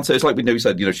don't know the answer. It's like we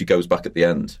said, you know, she goes back at the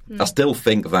end. I still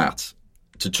think that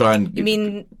to try and... You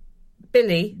mean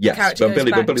Billy? Yes. The character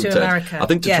goes back to America. I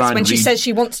think to try and when she says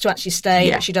she wants to actually stay,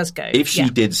 Yeah. but she does go. If she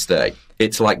did stay,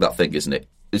 it's like that thing, isn't it?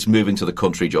 It's moving to the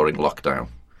country during lockdown.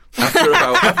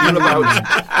 After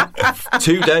about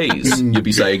 2 days, you'd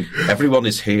be saying, everyone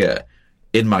is here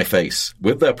in my face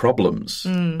with their problems.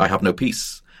 I have no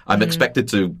peace. I'm expected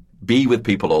to be with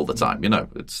people all the time. You know,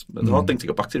 it's an odd thing to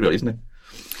go back to, really, isn't it?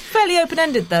 Fairly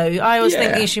open-ended, though. I was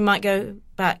thinking she might go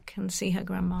back and see her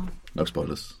grandma. No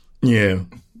spoilers. Yeah.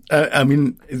 I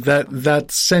mean,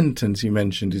 that sentence you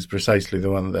mentioned is precisely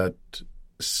the one that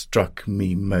struck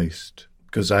me most,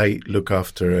 because I look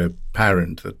after a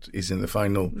parent that is in the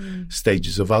final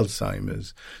stages of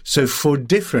Alzheimer's. So for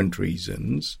different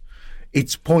reasons,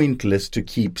 it's pointless to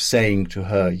keep saying to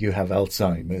her, you have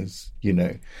Alzheimer's, you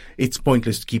know. It's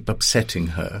pointless to keep upsetting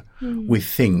her with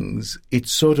things.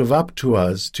 It's sort of up to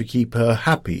us to keep her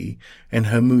happy and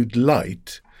her mood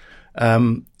light,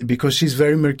 because she's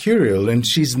very mercurial and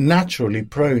she's naturally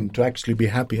prone to actually be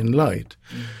happy and light.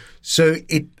 So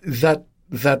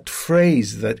that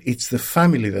phrase that it's the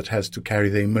family that has to carry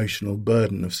the emotional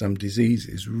burden of some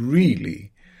diseases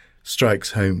really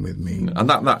strikes home with me. And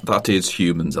that is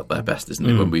humans at their best, isn't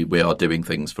it? When we are doing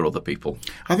things for other people.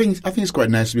 I think it's quite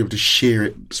nice to be able to share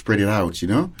it, spread it out, you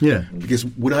know? Yeah. Because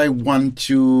would I want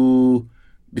to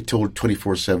be told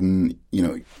 24/7, you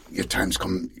know, your time's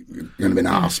come, you're going to be in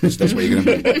hospice, that's where you're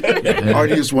going to be. Or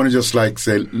do you just want to just like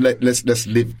say, let's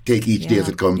live, take each day as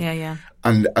it comes. Yeah.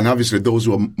 And obviously those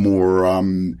who are more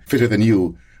fitter than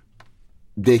you,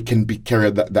 they can carry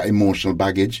that emotional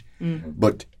baggage.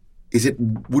 But would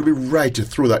it be right to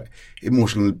throw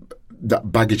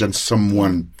that baggage on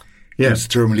someone who's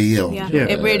terminally ill? Yeah.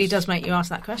 It really does make you ask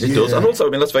that question. It does. And also, I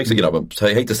mean, let's face it, you know,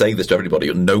 I hate to say this to everybody,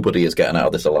 but nobody is getting out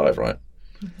of this alive, right?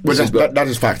 Well, that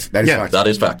is fact. That is fact. That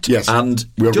is fact. Yes. And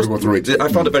we'll go through it. I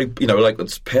found it very, you know, like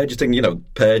it's purging, you know,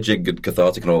 purging and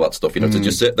cathartic and all that stuff, you know, to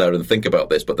just sit there and think about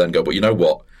this, but then go, but you know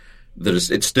what?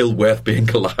 It's still worth being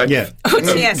alive. Yeah.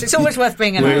 Yes, it's always worth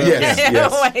being alive.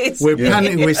 Yes. Always.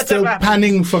 We're still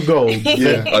panning for gold.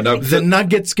 Yeah, I know. The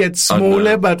nuggets get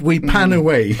smaller, but we pan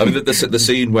away. I mean, the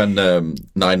scene when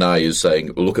Nai is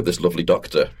saying, look at this lovely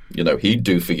doctor, you know, he'd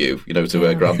do for you, you know, to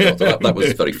her granddaughter. That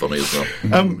was very funny as well.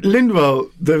 Lynval,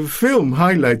 the film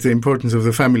highlights the importance of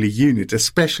the family unit,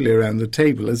 especially around the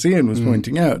table, as Ian was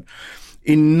pointing out.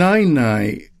 In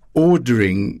Nai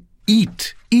ordering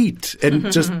eat,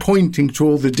 and just pointing to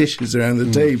all the dishes around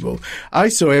the table. I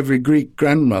saw every Greek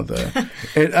grandmother,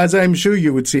 as I'm sure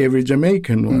you would see every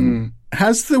Jamaican one.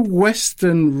 Has the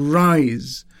Western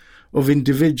rise of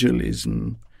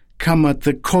individualism come at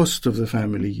the cost of the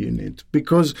family unit?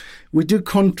 Because we do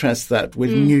contrast that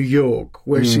with New York,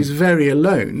 where she's very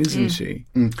alone, isn't she?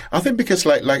 I think because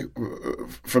like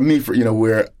for me, you know,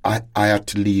 where I had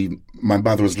to leave, my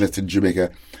mother was left in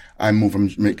Jamaica. I moved from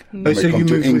Jamaica. So you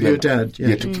moved with your dad?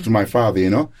 Yeah, to my father,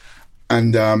 you know.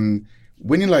 And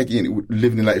when you're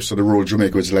living in like sort of rural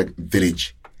Jamaica, it's like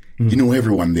village. You know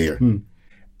everyone there. And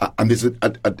there's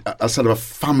a sort of a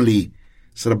family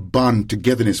sort of bond,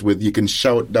 togetherness with you can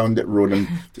shout down that road and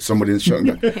somebody is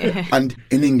shouting down. And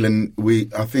in England,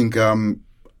 I think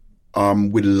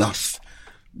we lost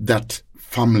that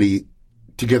family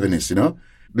togetherness, you know,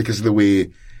 because of the way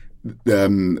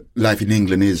life in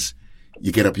England is.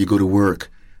 You get up, you go to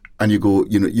work, and you go,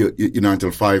 you know, you're 9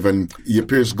 till 5, and your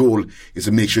parents' goal is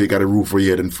to make sure you got a roof over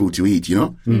your head and food to eat, you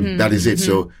know? That is it.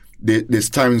 So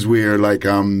there's times where like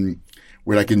in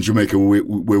Jamaica,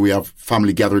 where we have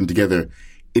family gathering together.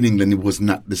 In England, it was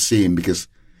not the same because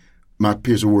my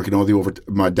peers were working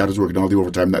my dad was working all the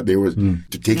overtime that they were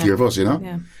to take care of us, you know?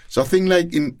 Yeah. So I think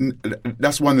like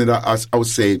that's one that I would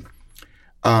say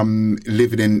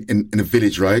living in a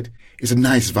village, right? It's a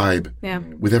nice vibe. Yeah.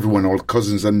 With everyone, all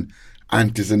cousins and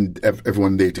aunties and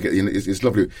everyone there together. You know, it's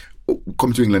lovely.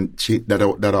 Come to England,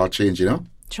 that are change, you know?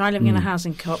 Try living in a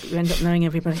housing co-op, you end up knowing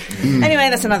everybody. Anyway,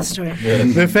 that's another story.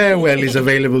 The Farewell is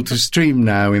available to stream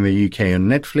now in the UK on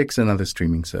Netflix and other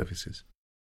streaming services.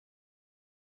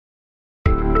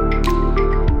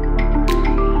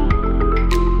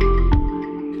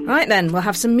 Right then, we'll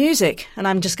have some music, and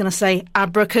I'm just going to say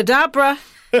abracadabra.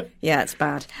 Yeah, it's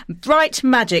bad. Bright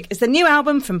Magic is the new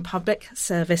album from Public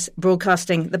Service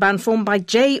Broadcasting, the band formed by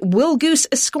J. Wilgoose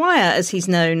Esquire, as he's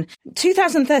known.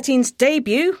 2013's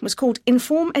debut was called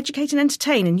Inform, Educate and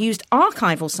Entertain and used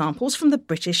archival samples from the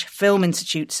British Film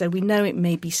Institute, so we know it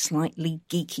may be slightly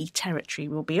geeky territory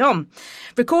we'll be on.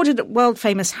 Recorded at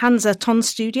world-famous Hansa Ton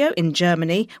Studio in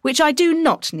Germany, which I do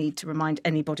not need to remind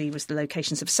anybody was the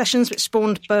locations of sessions which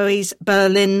spawned Bowie's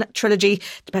Berlin trilogy,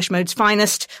 Depeche Mode's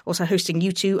Finest, also hosting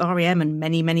U2, R.E.M. and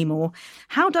many, many more.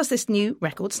 How does this new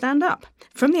record stand up?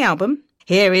 From the album,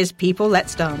 here is People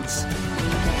Let's Dance.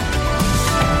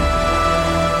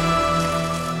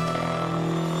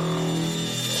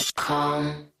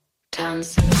 Calm,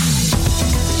 dance.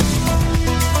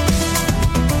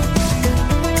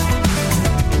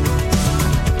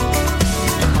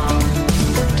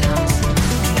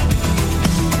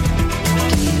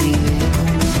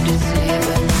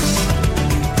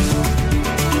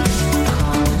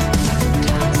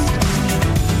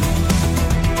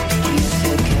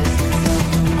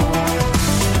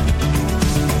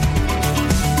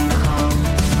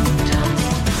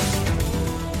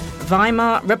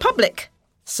 Weimar Republic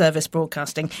Service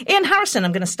Broadcasting. Ian Harrison,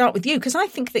 I'm going to start with you because I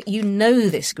think that you know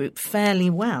this group fairly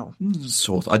well.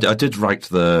 Sort of. I did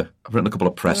write I've written a couple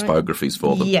of press biographies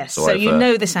for them. Yes, so you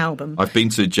know this album. I've been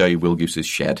to Jay Wilgoose's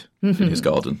shed in his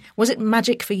garden. Was it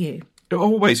magic for you?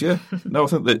 Always, yeah. No, I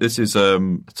think that this is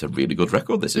it's a really good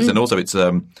record. This is, and also it's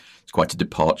quite a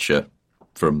departure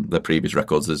from the previous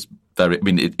records.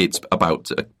 It's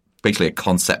about basically a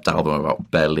concept album about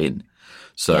Berlin.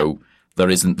 So. Yeah. There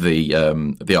isn't the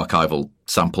archival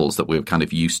samples that we're kind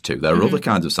of used to. There are other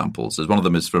kinds of samples. One of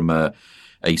them is from a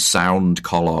sound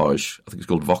collage. I think it's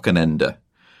called Wochenende,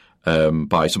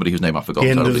 by somebody whose name I forgot. The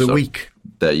End of the Week.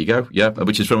 There you go. Yeah,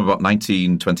 which is from about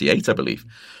 1928, I believe.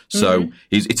 So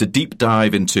it's a deep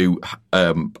dive into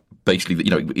basically,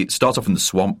 it starts off in the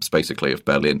swamps, basically, of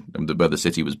Berlin, where the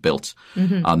city was built,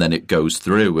 and then it goes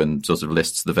through and sort of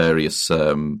lists the various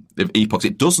epochs.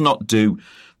 It does not do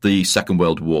the Second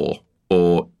World War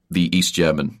or the East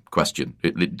German question.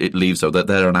 It leaves so that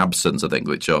they're an absence, I think,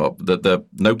 which are they're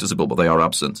noticeable, but they are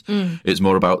absent. It's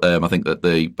more about I think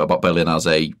that about Berlin as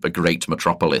a great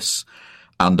metropolis,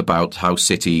 and about how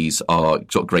cities are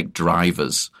sort of great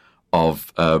drivers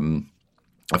of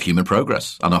human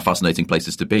progress and are fascinating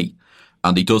places to be.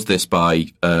 And he does this by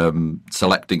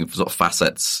selecting sort of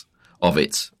facets of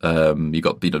it. You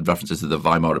got references to the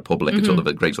Weimar Republic and sort of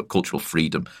a great sort of cultural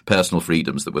freedom, personal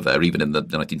freedoms that were there even in the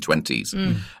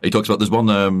 1920s. He talks about there's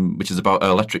one which is about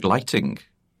electric lighting.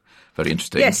 Very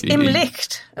interesting. Yes, Im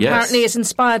Licht apparently is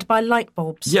inspired by light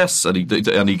bulbs. Yes, and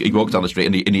he walks down the street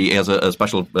and he has a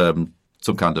special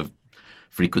some kind of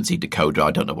frequency decoder.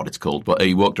 I don't know what it's called, but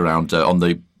he walked around on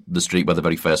the street where the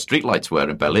very first streetlights were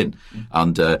in Berlin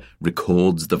and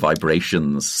records the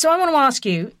vibrations. So I want to ask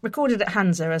you, recorded at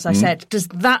Hansa, as I said, does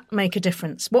that make a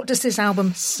difference? What does this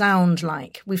album sound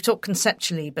like? We've talked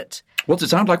conceptually, but... What does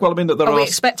it sound like? Well, I mean, are we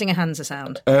expecting a Hansa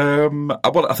sound? Well,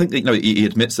 I think that, he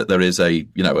admits that there is a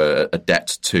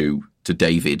debt to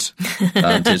David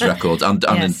and his records and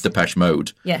in Depeche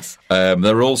Mode. Yes.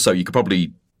 There are also, you could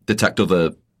probably detect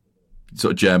other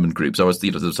sort of German groups. I was,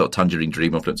 the sort of Tangerine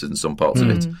Dream influences in some parts of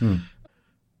it.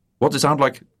 What does it sound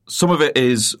like? Some of it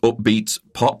is upbeat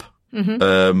pop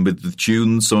with the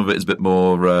tunes. Some of it is a bit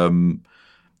more, a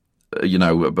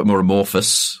bit more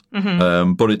amorphous.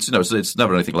 But it's, it's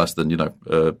never anything less than,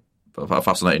 a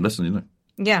fascinating listen,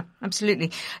 Yeah,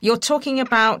 absolutely. You're talking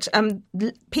about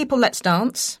People Let's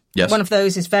Dance. Yes. One of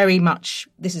those is very much,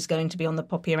 this is going to be on the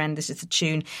poppier end, this is the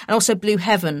tune. And also Blue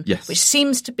Heaven, which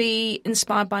seems to be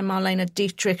inspired by Marlene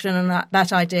Dietrich and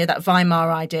that idea, that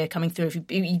Weimar idea coming through. If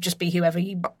you just be whoever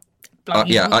you... I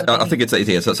think it's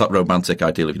that romantic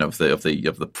ideal of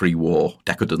the pre-war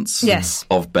decadence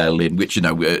of Berlin, which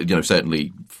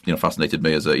certainly fascinated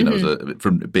me as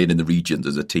from being in the regions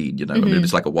as a teen. I mean,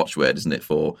 it's like a watchword, isn't it,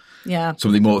 for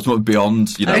something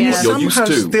beyond what you're used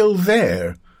to. Still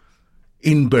there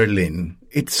in Berlin.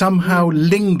 It somehow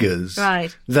lingers,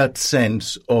 that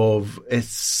sense of a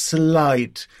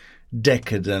slight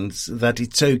decadence, that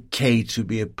it's okay to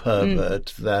be a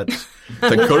pervert, that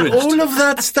Encouraged. all of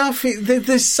that stuff.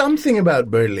 There's something about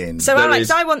Berlin. So, There Alex,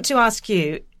 is. I want to ask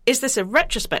you, is this a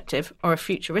retrospective or a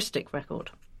futuristic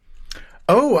record?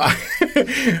 Oh,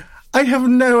 I have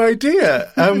no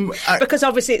idea. Because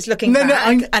obviously it's looking No,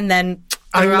 back, and then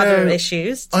there are other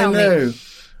issues. Tell me.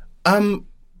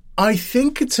 I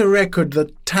think it's a record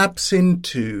that taps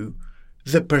into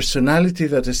the personality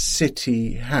that a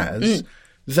city has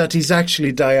that is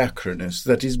actually diachronous,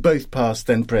 that is both past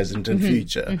and present and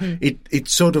future. It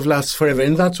sort of lasts forever,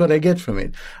 and that's what I get from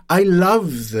it. I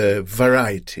love the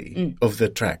variety of the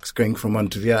tracks going from one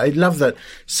to the other. I love that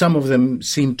some of them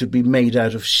seem to be made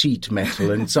out of sheet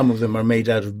metal and some of them are made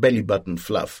out of belly button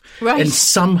fluff. Right. And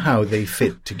somehow they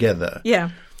fit together.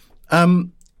 Yeah.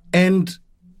 And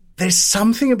there's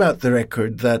something about the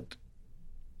record that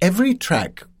every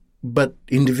track, but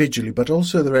individually, but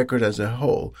also the record as a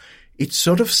whole, it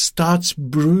sort of starts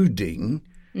brooding,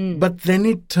 but then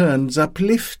it turns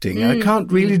uplifting. I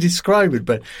can't really describe it,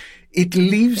 but it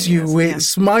leaves you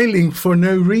smiling for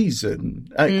no reason.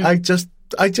 I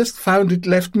just found it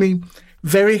left me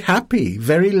very happy,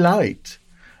 very light,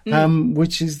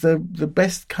 which is the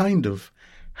best kind of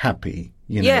happy.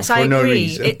 Yes, for I no agree.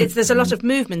 reason. There's a lot of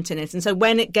movement in it, and so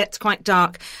when it gets quite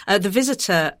dark, the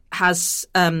Visitor has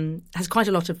quite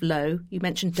a lot of low. You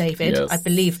mentioned David, Yes. I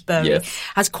believe Bowie Yes.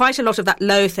 has quite a lot of that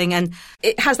low thing, and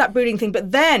it has that brooding thing.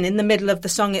 But then in the middle of the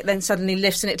song, it then suddenly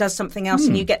lifts and it does something else,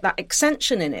 and you get that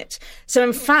extension in it. So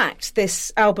in fact,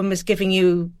 this album is giving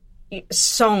you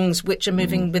songs which are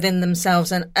moving within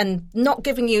themselves and not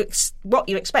giving you what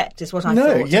you expect is what I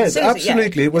thought. Yes, As soon as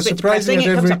absolutely. It was it's a bit surprising at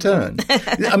depressing, every it comes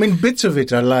up. turn. I mean, bits of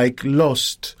it are like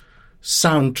lost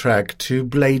soundtrack to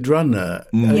Blade Runner.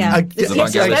 Yeah. It's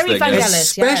Yes, Vangelis very thing, yeah. Vangelis,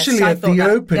 Especially yes, I at thought the that,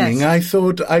 opening, yes. I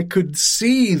thought I could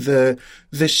see the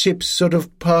ships sort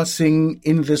of passing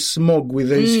in the smog with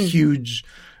those huge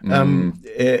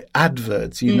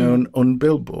adverts, on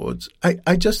billboards.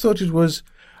 I just thought it was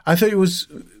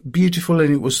beautiful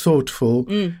and it was thoughtful.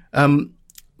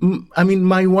 I mean,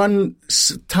 my one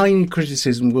tiny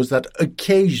criticism was that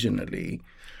occasionally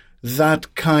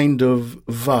that kind of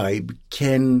vibe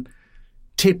can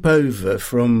tip over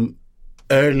from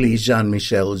early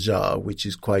Jean-Michel Jarre, which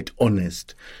is quite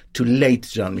honest, to late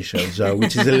Jean-Michel Jarre,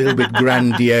 which is a little bit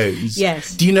grandiose.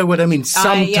 Yes. Do you know what I mean?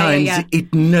 Sometimes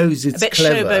it knows it's a bit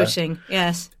clever. showboating,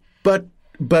 yes. But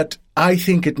I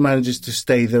think it manages to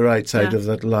stay the right side of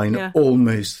that line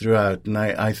almost throughout, and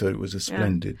I thought it was a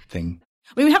splendid thing.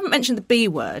 I mean, we haven't mentioned the B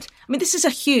word. I mean, this is a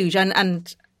huge,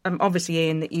 and obviously,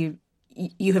 Ian, that you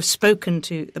have spoken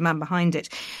to the man behind it.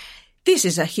 This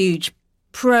is a huge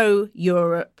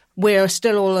pro-Europe. We're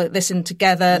still all listening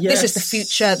together. Yes. This is the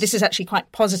future. This is actually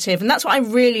quite positive. And that's what I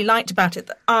really liked about it,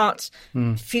 that art,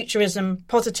 futurism,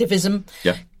 positivism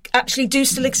actually do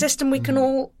still exist, and we can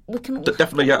all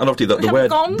Definitely, yeah. And obviously,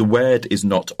 the word is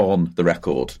not on the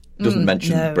record. It doesn't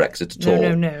mention Brexit at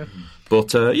all. No.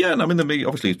 But I mean,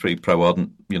 obviously, it's pretty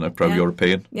pro-ardent,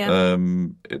 pro-European. Yeah.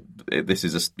 This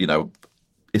is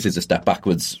a step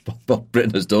backwards what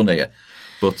Britain has done here.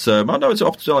 But I know it's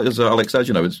as Alex says,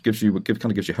 it gives you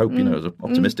hope. There's an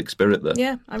optimistic spirit there.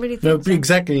 Yeah, I really think so.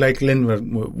 Exactly like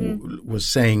Lynval was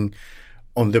saying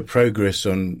on the progress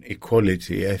on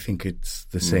equality. I think it's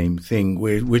the same thing.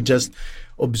 We're just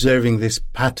observing this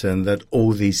pattern that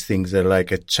all these things are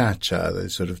like a cha-cha. They're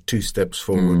sort of 2 steps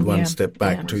forward, 1 step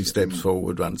back, 2 steps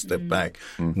forward, 1 step back.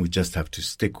 We just have to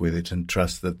stick with it and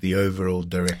trust that the overall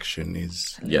direction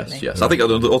is. Yes. I think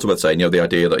also about saying, the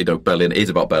idea that Berlin is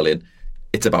about Berlin.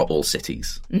 It's about all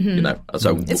cities,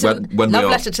 So It's when a we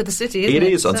love letter to the city, isn't it?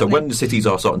 It is, and so Certainly. when the cities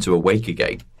are starting to awake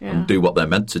again and do what they're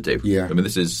meant to do, I mean,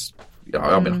 this is.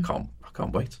 I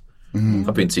can't wait.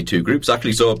 I've been to see 2 groups. I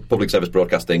actually saw public service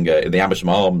broadcasting in the Amersham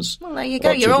Arms. Well, there you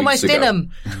go. You're almost in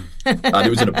them. And it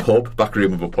was in a pub, back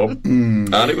room of a pub,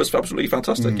 and it was absolutely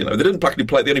fantastic. They didn't practically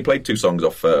play. They only played 2 songs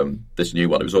off this new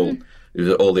one. It was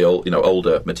all the old,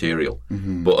 older material.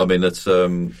 But I mean, it's.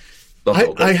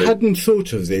 I hadn't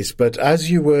thought of this, but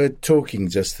as you were talking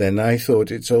just then, I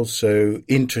thought it's also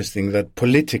interesting that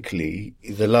politically,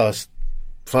 the last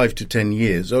 5 to 10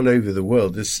 years, all over the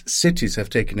world, the cities have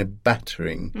taken a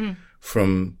battering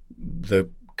from the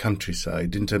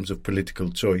countryside in terms of political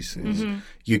choices.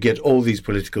 You get all these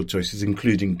political choices,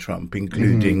 including Trump,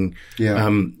 including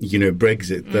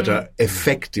Brexit, that are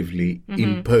effectively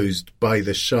imposed by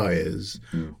the shires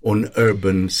on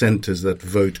urban centres that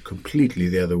vote completely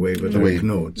the other way, but are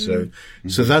ignored. So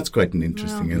that's quite an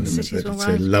interesting element. That it's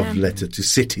a love letter to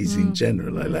cities in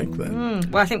general. I like that.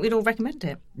 Well, I think we'd all recommend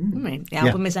it. The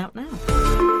album is out now.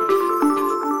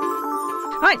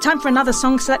 Right, time for another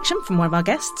song selection from one of our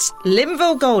guests,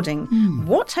 Lynval Golding.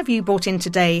 What have you brought in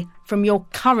today from your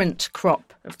current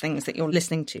crop of things that you're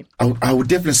listening to? I would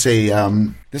definitely say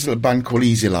there's a little band called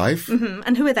Easy Life.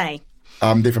 And who are they?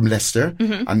 They're from Leicester.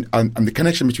 And the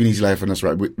connection between Easy Life and us,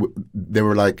 right, they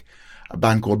were like a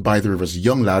band called By the Rivers,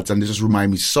 young lads, and they just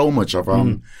remind me so much of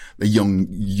the young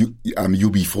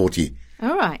UB40.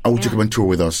 All right. I took them on tour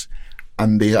with us,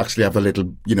 and they actually have a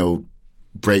little,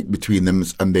 break between them,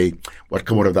 and what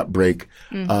come out of that break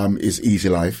is Easy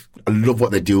Life. I love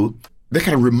what they do. They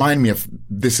kind of remind me of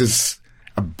this is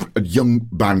a young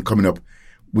band coming up,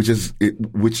 which is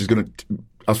going to,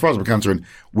 as far as we're concerned,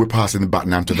 we're passing the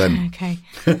baton on to them. Okay.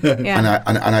 Yeah.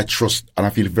 and I trust, and I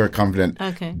feel very confident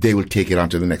they will take it on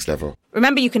to the next level.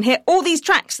 Remember, you can hear all these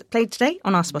tracks that played today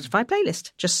on our Spotify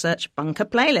playlist. Just search Bunker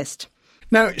Playlist.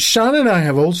 Now, Sean and I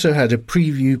have also had a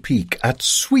preview peek at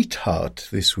Sweetheart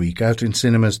this week, out in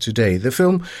cinemas today. The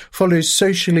film follows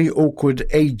socially awkward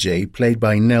AJ, played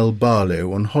by Nell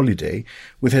Barlow, on holiday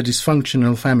with her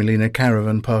dysfunctional family in a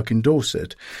caravan park in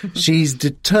Dorset. She's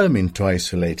determined to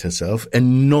isolate herself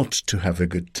and not to have a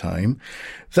good time.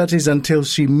 That is until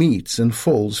she meets and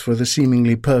falls for the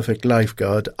seemingly perfect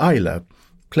lifeguard, Isla,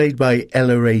 played by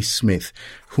Ella Ray Smith,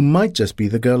 who might just be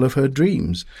the girl of her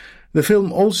dreams. The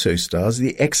film also stars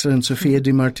the excellent Sophia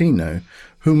Di Martino,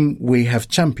 whom we have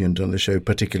championed on the show,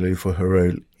 particularly for her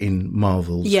role in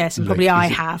Marvel's... Yes, and probably I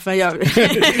have. It's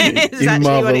actually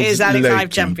Marvel's what it is, Alex. Loki. I've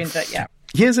championed it, yeah.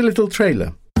 Here's a little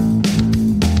trailer.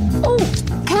 Oh,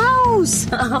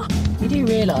 cows! You do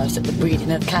realise that the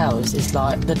breeding of cows is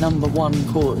like the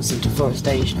 #1 cause of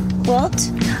deforestation?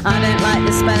 What? I don't like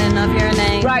the spelling of your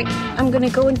name. Right, I'm going to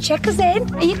go and check us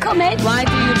in. Are you coming? Why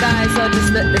do you guys all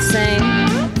just look the same?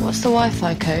 What's the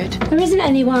Wi-Fi code? There isn't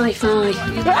any Wi-Fi.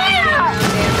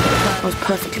 I was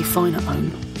perfectly fine at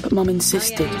home, but Mum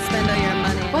insisted. You spend all your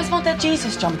money. Where's my dead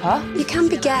Jesus jumper? You can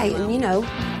be gay and,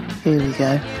 Here we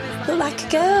go. look like a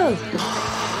girl.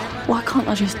 Why can't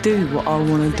I just do what I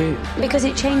want to do? Because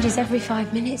it changes every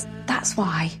 5 minutes. That's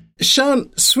why.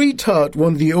 Sean, Sweetheart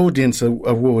won the Audience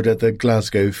Award at the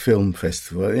Glasgow Film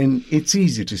Festival, and it's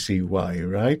easy to see why,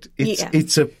 right?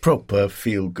 It's a proper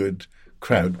feel-good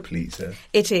crowd pleaser.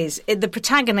 It is. The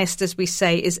protagonist, as we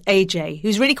say, is AJ,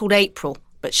 who's really called April,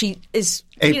 but she is...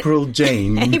 April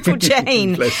Jane. April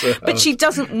Jane. Bless her But heart. she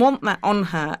doesn't want that on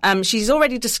her. She's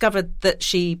already discovered that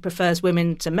she prefers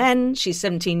women to men. She's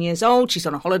 17 years old. She's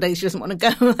on a holiday. She doesn't want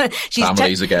to go. She's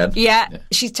Families again. Yeah.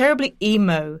 She's terribly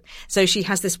emo. So she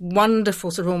has this wonderful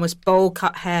sort of almost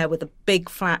bowl-cut hair with a big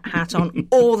flat hat on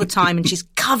all the time. And she's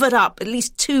covered up at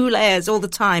least 2 layers all the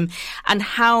time. And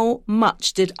how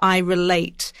much did I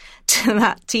relate to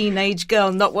that teenage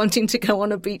girl not wanting to go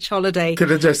on a beach holiday?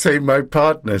 Can I just say my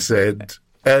partner said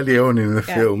early on in the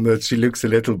film that she looks a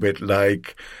little bit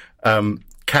like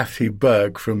Kathy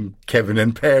Burke from Kevin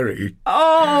and Perry.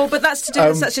 Oh, but that's to do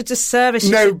with such a disservice.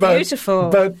 She's so beautiful.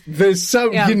 But there's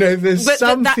some, there's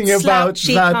something about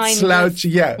that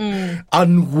slouchy,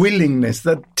 unwillingness,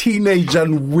 that teenage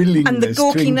unwillingness and the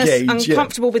gawkiness, to engage.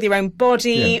 uncomfortable with your own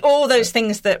body, all those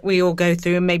things that we all go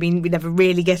through and maybe we never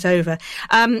really get over.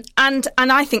 And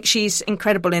I think she's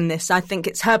incredible in this. I think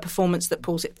it's her performance that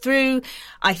pulls it through.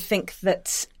 I think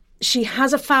that she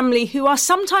has a family who are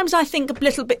sometimes, I think, a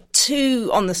little bit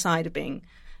too on the side of being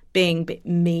a bit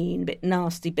mean, a bit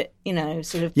nasty, bit,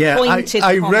 sort of pointed.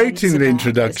 I wrote in the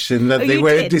introduction that they were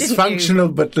a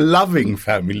dysfunctional but loving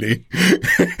family.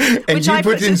 And Which you I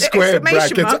put in square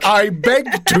brackets, mark. I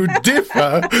beg to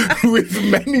differ, with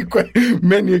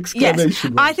many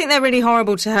exclamation marks. I think they're really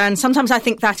horrible to her, and sometimes I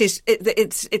think that is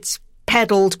it's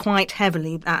pedalled quite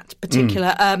heavily, that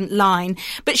particular line.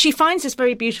 But she finds this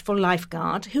very beautiful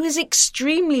lifeguard who is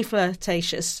extremely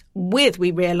flirtatious with,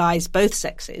 we realise, both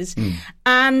sexes.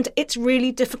 And it's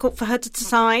really difficult for her to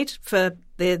decide, for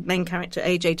the main character,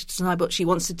 AJ, to decide what she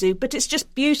wants to do. But it's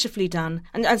just beautifully done.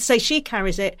 And I'd say she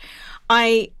carries it.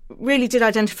 I really did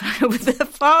identify with her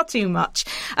far too much.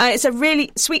 It's a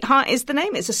really... Sweetheart is the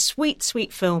name. It's a sweet,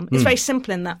 sweet film. It's very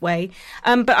simple in that way.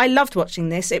 But I loved watching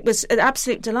this. It was an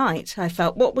absolute delight, I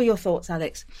felt. What were your thoughts,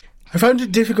 Alex? I found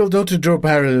it difficult not to draw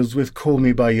parallels with Call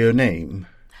Me By Your Name.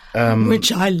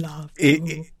 Which I love.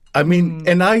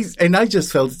 And I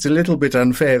just felt it's a little bit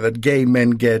unfair that gay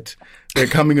men get their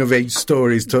coming-of-age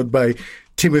stories told by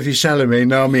Timothy Chalamet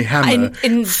and Armie Hammer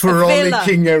in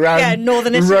frolicking around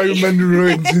Northern Italy. Roman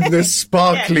ruins in the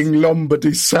sparkling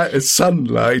Lombardy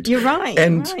sunlight. You're right.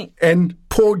 And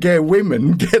poor gay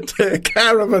women get a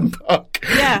caravan park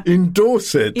in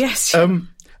Dorset. Yes.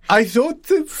 I thought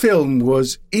the film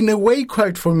was, in a way,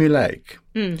 quite formulaic.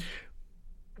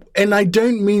 And I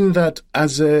don't mean that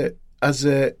as a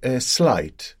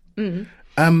slight.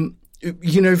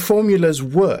 formulas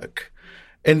work,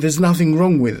 and there's nothing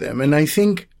wrong with them. And I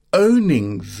think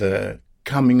owning the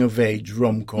coming-of-age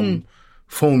rom-com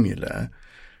formula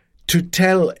to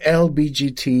tell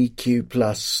LGBTQ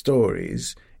plus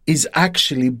stories is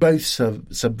actually both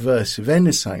subversive and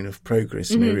a sign of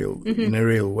progress in a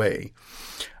real way.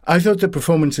 I thought the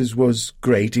performances was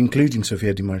great, including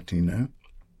Sofia Di Martino.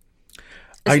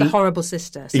 As the horrible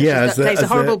sister. So yeah, plays a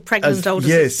horrible pregnant older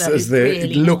sister. Yes, as the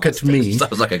really look at me.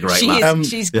 Sounds like a great laugh.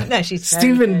 She's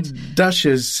Stephen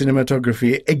Dash's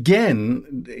cinematography, again,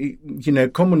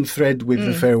 common thread with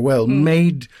The Farewell,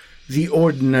 made the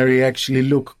ordinary actually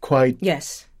look quite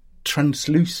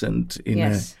translucent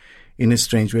in a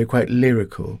strange way, quite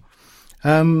lyrical.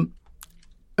 I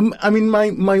mean,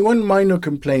 my one minor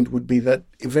complaint would be that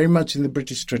very much in the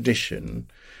British tradition,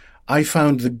 I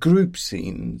found the group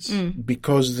scenes,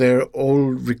 because they're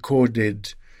all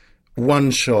recorded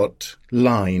one-shot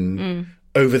line,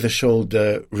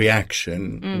 over-the-shoulder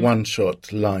reaction,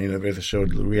 one-shot line,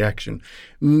 over-the-shoulder reaction,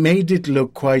 made it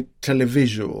look quite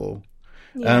televisual.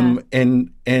 Yeah.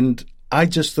 And I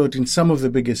just thought in some of the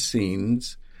biggest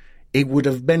scenes, it would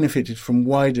have benefited from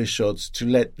wider shots to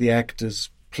let the actors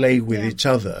play with each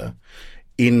other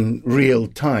in real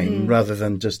time rather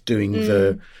than just doing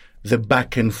the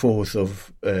back and forth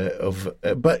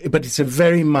but it's a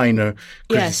very minor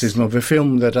criticism of a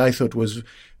film that I thought was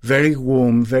very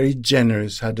warm, very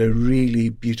generous, had a really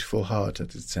beautiful heart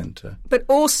at its centre. But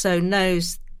also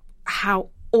knows how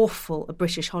awful a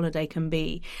British holiday can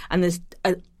be. And there's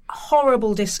a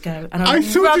horrible disco and a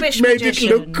rubbish magician.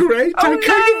 It look great. Oh,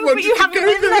 no, but you haven't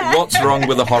been there. What's wrong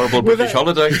with a horrible British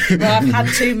holiday? Well, I've had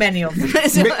too many of them.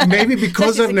 Maybe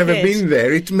because I've never been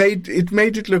there, it made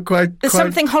it look quite... There's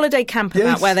something holiday camp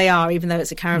about where they are, even though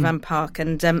it's a caravan park.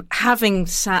 And having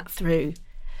sat through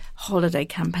holiday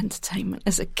camp entertainment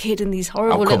as a kid in these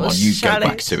horrible little chalets. Go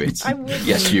back to it.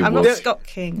 Yes, you will. I'm not Scott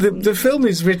King. The film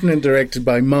is written and directed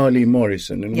by Marley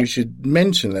Morrison, and we should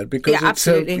mention that because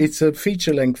it's a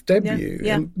feature-length debut.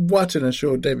 Yeah. And what an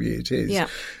assured debut it is. Yeah.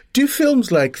 Do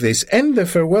films like this, and The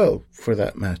Farewell for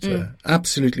that matter,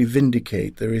 absolutely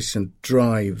vindicate the recent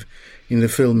drive in the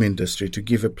film industry to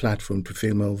give a platform to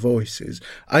female voices?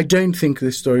 I don't think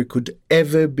this story could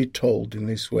ever be told in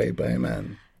this way by a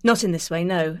man. Not in this way,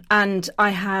 no. And I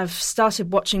have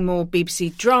started watching more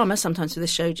BBC drama, sometimes for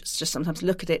this show, just sometimes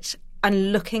look at it,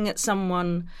 and looking at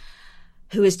someone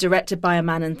who is directed by a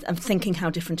man and thinking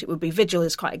how different it would be. Vigil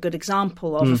is quite a good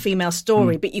example of a female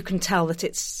story, but you can tell that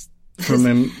it's... From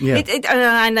him,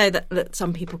 I know that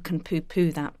some people can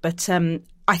poo-poo that, but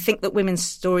I think that women's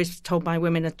stories told by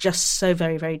women are just so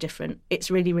very, very different. It's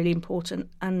really, really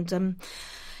important. And...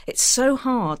 it's so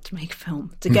hard to make a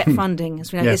film, to get funding,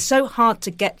 as we know. It's so hard to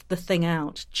get the thing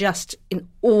out, just in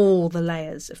all the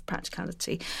layers of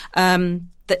practicality,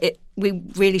 that we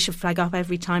really should flag up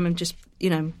every time and just,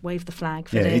 wave the flag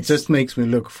for this. It just makes me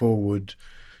look forward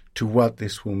to what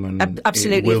this woman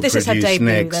absolutely. will If this is her debut,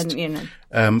 next.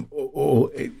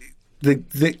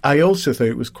 then, I also thought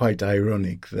it was quite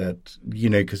ironic that,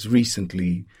 because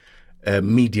recently...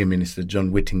 Media Minister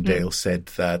John Whittingdale said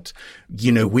that,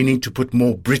 we need to put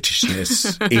more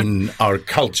Britishness in our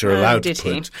cultural output. Did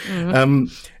he?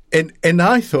 Mm-hmm. And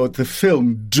I thought the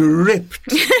film dripped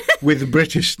with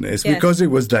Britishness because it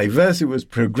was diverse, it was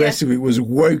progressive, it was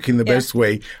woke in the best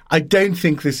way. I don't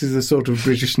think this is the sort of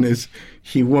Britishness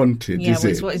he wanted, is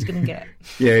it? It's what he's going to get.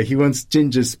 Yeah, he wants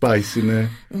ginger spice in a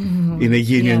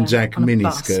Union Jack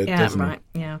miniskirt, doesn't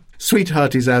he? Yeah.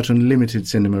 Sweetheart is out on limited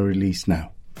cinema release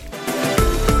now.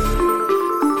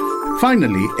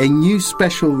 Finally, a new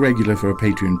special regular for our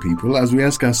Patreon people as we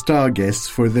ask our star guests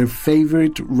for their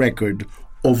favourite record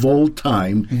of all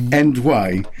time and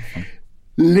why.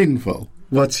 Lynval,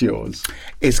 what's yours?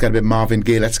 It's got to be Marvin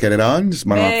Gaye, Let's Get It On. I just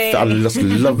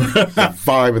love the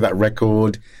vibe of that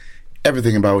record.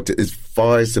 Everything about it, his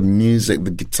voice, the music, the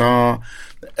guitar,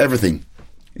 everything.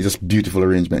 It's just beautiful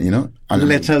arrangement, And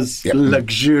let us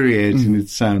luxuriate in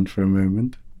its sound for a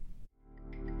moment.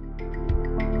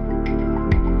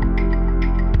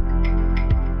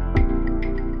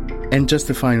 And just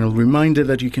a final reminder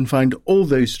that you can find all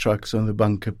those tracks on the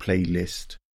Bunker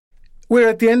playlist. We're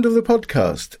at the end of the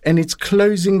podcast, and it's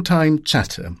closing time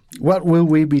chatter. What will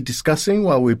we be discussing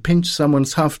while we pinch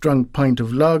someone's half-drunk pint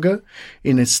of lager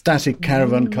in a static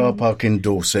caravan car park in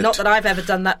Dorset? Not that I've ever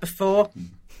done that before.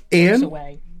 Ian?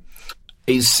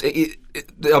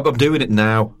 I'm doing it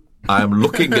now. I'm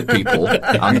looking at people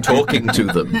and talking to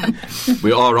them.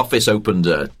 Our office opened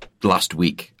last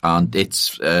week, and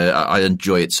I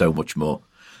enjoy it so much more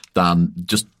than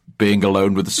just being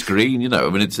alone with the screen.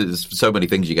 It's so many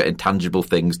things. You get intangible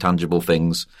things, tangible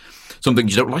things. some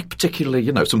things you don't like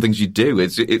particularly, some things you do.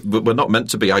 We're not meant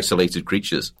to be isolated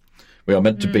creatures. We are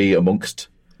meant to be amongst...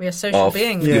 We are social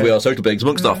beings. Yeah. We are social beings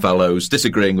amongst our fellows,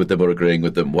 disagreeing with them or agreeing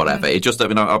with them, whatever. It just,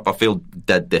 I feel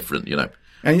dead different,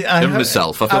 And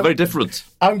myself, I feel very different.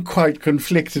 I'm quite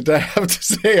conflicted, I have to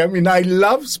say. I mean, I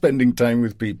love spending time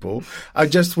with people. I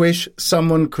just wish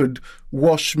someone could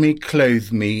wash me,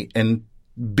 clothe me, and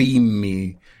beam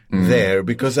me there,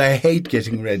 because I hate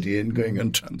getting ready and going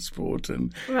on transport.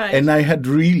 And I had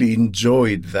really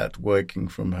enjoyed that working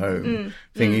from home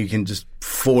thing. You can just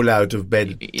fall out of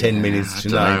bed 10 minutes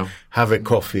tonight, have a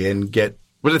coffee and get...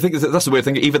 Well, I think that's the weird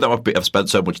thing. Even though I've spent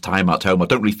so much time at home, I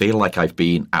don't really feel like I've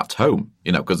been at home,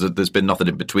 because there's been nothing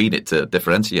in between it to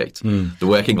differentiate the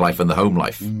working life and the home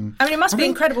life. I mean, it must be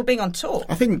incredible being on tour.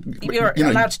 I think you're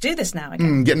allowed to do this now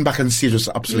again. Getting back on stage was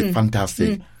absolutely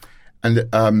fantastic,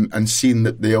 and seeing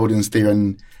the audience there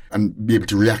and be able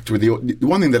to react with the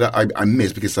one thing that I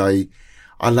miss, because I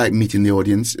like meeting the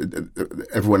audience,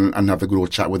 everyone, and have a good old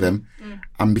chat with them,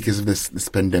 and because of this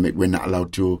pandemic, we're not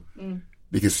allowed to.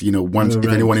 Because, once if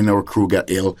anyone in our crew get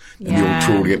ill, then the old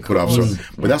crew will get cut off. So,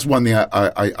 but that's one thing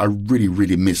I really,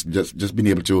 really miss, just being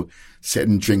able to sit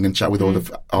and drink and chat with all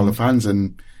the fans.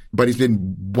 But it's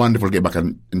been wonderful to get back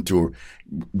on tour.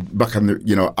 Back on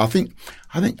the, I think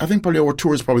probably our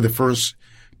tour is probably the first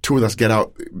tour that's been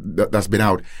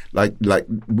out. Like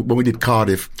when we did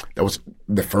Cardiff, that was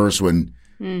the first one.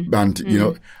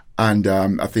 And,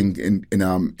 and I think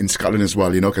in Scotland as well,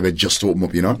 because they just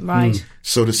opened up, Right.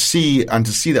 So to see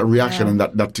that reaction and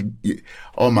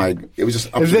it was just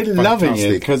absolutely They're loving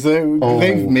fantastic. it, because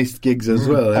they've missed gigs as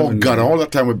well. Oh God, all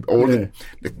that time with all the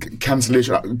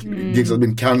cancellation gigs have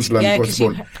been cancelled and because you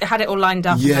postponed. had it all lined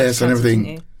up. Yes, and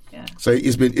everything. So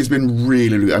it's been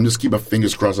really, really. I'm just keep my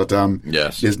fingers crossed that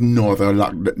there's no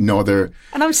other.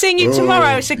 And I'm seeing you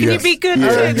tomorrow, so can you be good?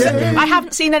 I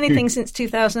haven't seen anything since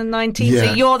 2019,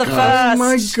 so you're the first. Oh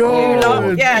my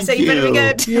God! So you better be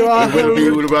good.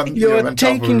 You are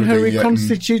taking her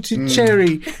reconstituted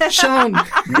cherry, Sean.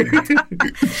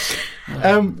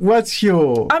 What's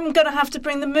your? I'm going to have to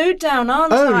bring the mood down,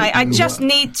 aren't I? I just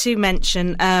need to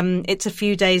mention. It's a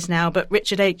few days now, but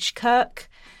Richard H. Kirk,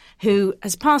 who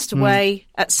has passed away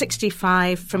at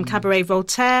 65 from Cabaret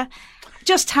Voltaire.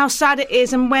 Just how sad it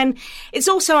is. And when it's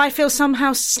also, I feel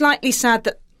somehow slightly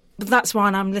sad that's why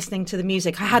I'm listening to the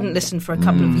music. I hadn't listened for a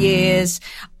couple of years.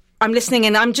 I'm listening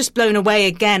and I'm just blown away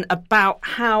again about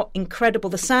how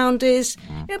incredible the sound is,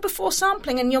 before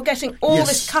sampling, and you're getting all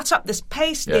this cut up, this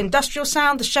pace, the industrial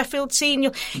sound, the Sheffield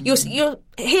scene. You're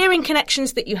hearing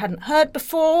connections that you hadn't heard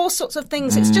before, all sorts of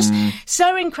things. It's just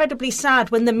so incredibly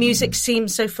sad when the music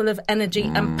seems so full of energy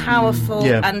and powerful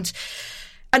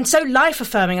and so life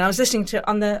affirming. And I was listening to it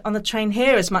on the train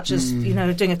here as much as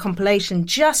doing a compilation,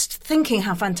 just thinking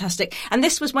how fantastic. And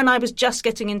this was when I was just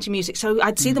getting into music, so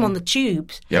I'd see them on the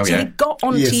tubes. They got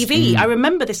on TV. I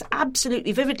remember this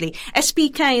absolutely vividly.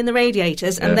 SPK and the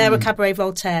Radiators, and there were Cabaret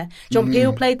Voltaire. John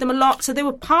Peel played them a lot, so they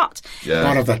were part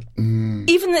of that.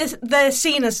 Even though they're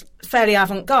seen as fairly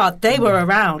avant-garde, they were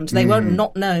around. They were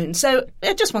not known. So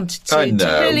I just wanted to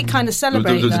really kind of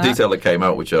celebrate there was that. a detail that came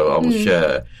out, which I will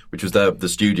share, which was the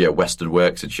studio Western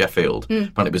Works in Sheffield.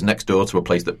 Apparently it was next door to a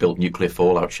place that built nuclear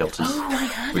fallout shelters,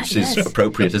 which is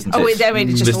appropriate, isn't it? It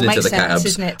just all Listening makes to the sense, cabs.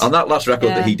 isn't it? And that last record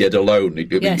that he did alone, he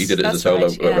did it as a solo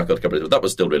record. That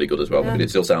was still really good as well. I mean, it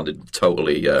still sounded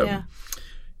totally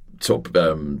sort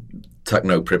of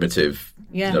techno primitive,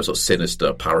 sort of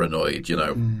sinister, paranoid,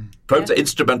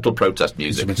 instrumental protest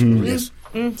music.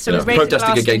 So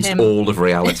protesting against all of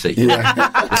reality,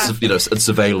 and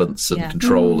surveillance and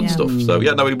control and stuff. So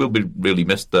he will be really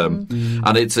missed. And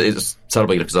it's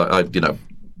celebrated because I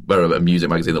wear a music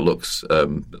magazine that looks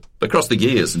across the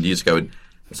years and years ago.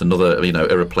 It's another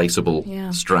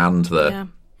irreplaceable strand there. Yeah.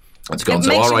 It's gone.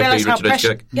 So R.I.P. Richard H.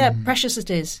 Kirk. Precious it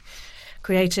is.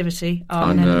 Creativity,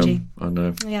 art and energy. I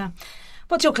know. Yeah.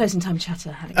 What's your closing time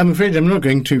chatter, Harry? I'm afraid I'm not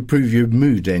going to improve your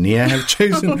mood any. I have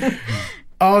chosen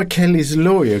R. Kelly's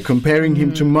lawyer, comparing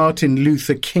him to Martin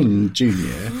Luther King Jr.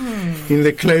 In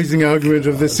the closing argument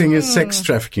of the singer's sex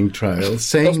trafficking trial,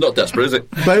 saying that's not desperate, is it?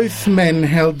 Both men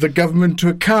held the government to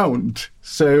account,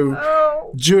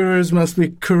 so jurors must be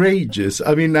courageous.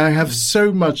 I mean, I have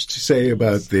so much to say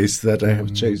about this that I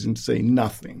have chosen to say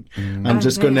nothing. I'm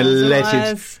just going to let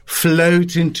it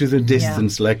float into the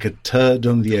distance like a turd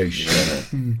on the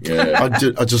ocean.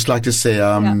 I'd just like to say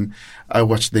I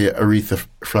watched the Aretha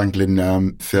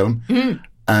Franklin film,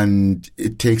 and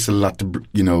it takes a lot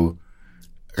to,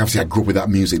 obviously I grew up with that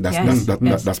music.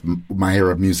 That's my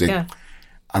era of music.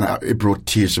 And it brought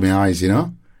tears to my eyes,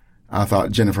 I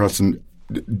thought Jennifer Hudson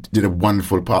did a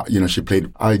wonderful part. You know, she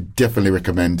played. I definitely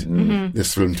recommend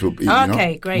this film to.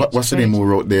 Okay, great. What's her name? Who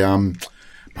wrote the?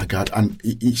 My God, and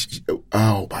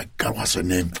oh my God, what's her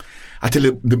name? I tell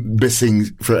you the best thing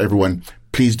for everyone.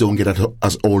 Please don't get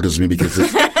as old as me because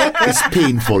it's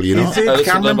painful, you know. I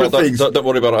can't remember things. Don't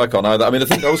worry about it. I can't either. I mean, the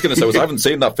thing I was going to say was I haven't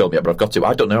seen that film yet, but I've got to.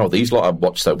 I don't know. These lot have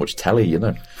watched so much telly, you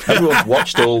know. Everyone's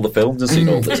watched all the films and seen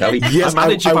all the telly. Yes, I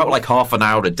manage about like half an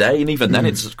hour a day, and even then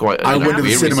it's quite. I went to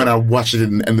the cinema and I watched it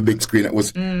in the big screen. It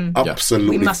was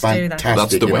absolutely fantastic.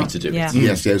 That's the way to do it. Yeah.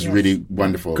 Yes, it's really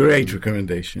wonderful. Great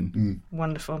recommendation.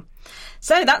 Wonderful.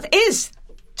 So that is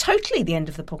totally the end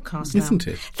of the podcast now. Isn't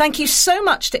it? Thank you so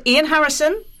much to Ian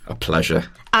Harrison. A pleasure.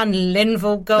 And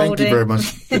Lynval Golding. Thank you very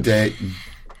much. Good day.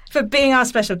 For being our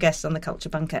special guests on The Culture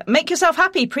Bunker. Make yourself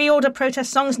happy. Pre-order Protest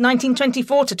Songs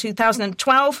 1924 to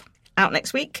 2012. Out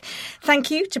next week. Thank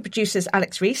you to producers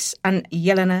Alex Rees and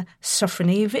Yelena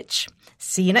Sofronievich.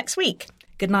 See you next week.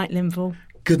 Good night, Lynval.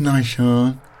 Good night,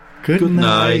 Sean. Good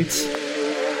night.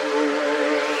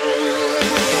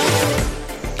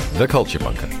 The Culture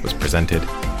Bunker was presented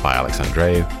by Alex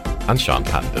Andreou and Sean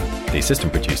Pandon. The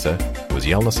assistant producer was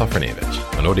Yelena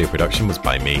Sofronievich, and audio production was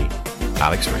by me,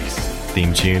 Alex Rees.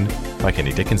 Theme tune by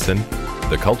Kenny Dickinson.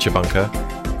 The Culture Bunker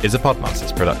is a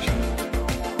Podmasters production.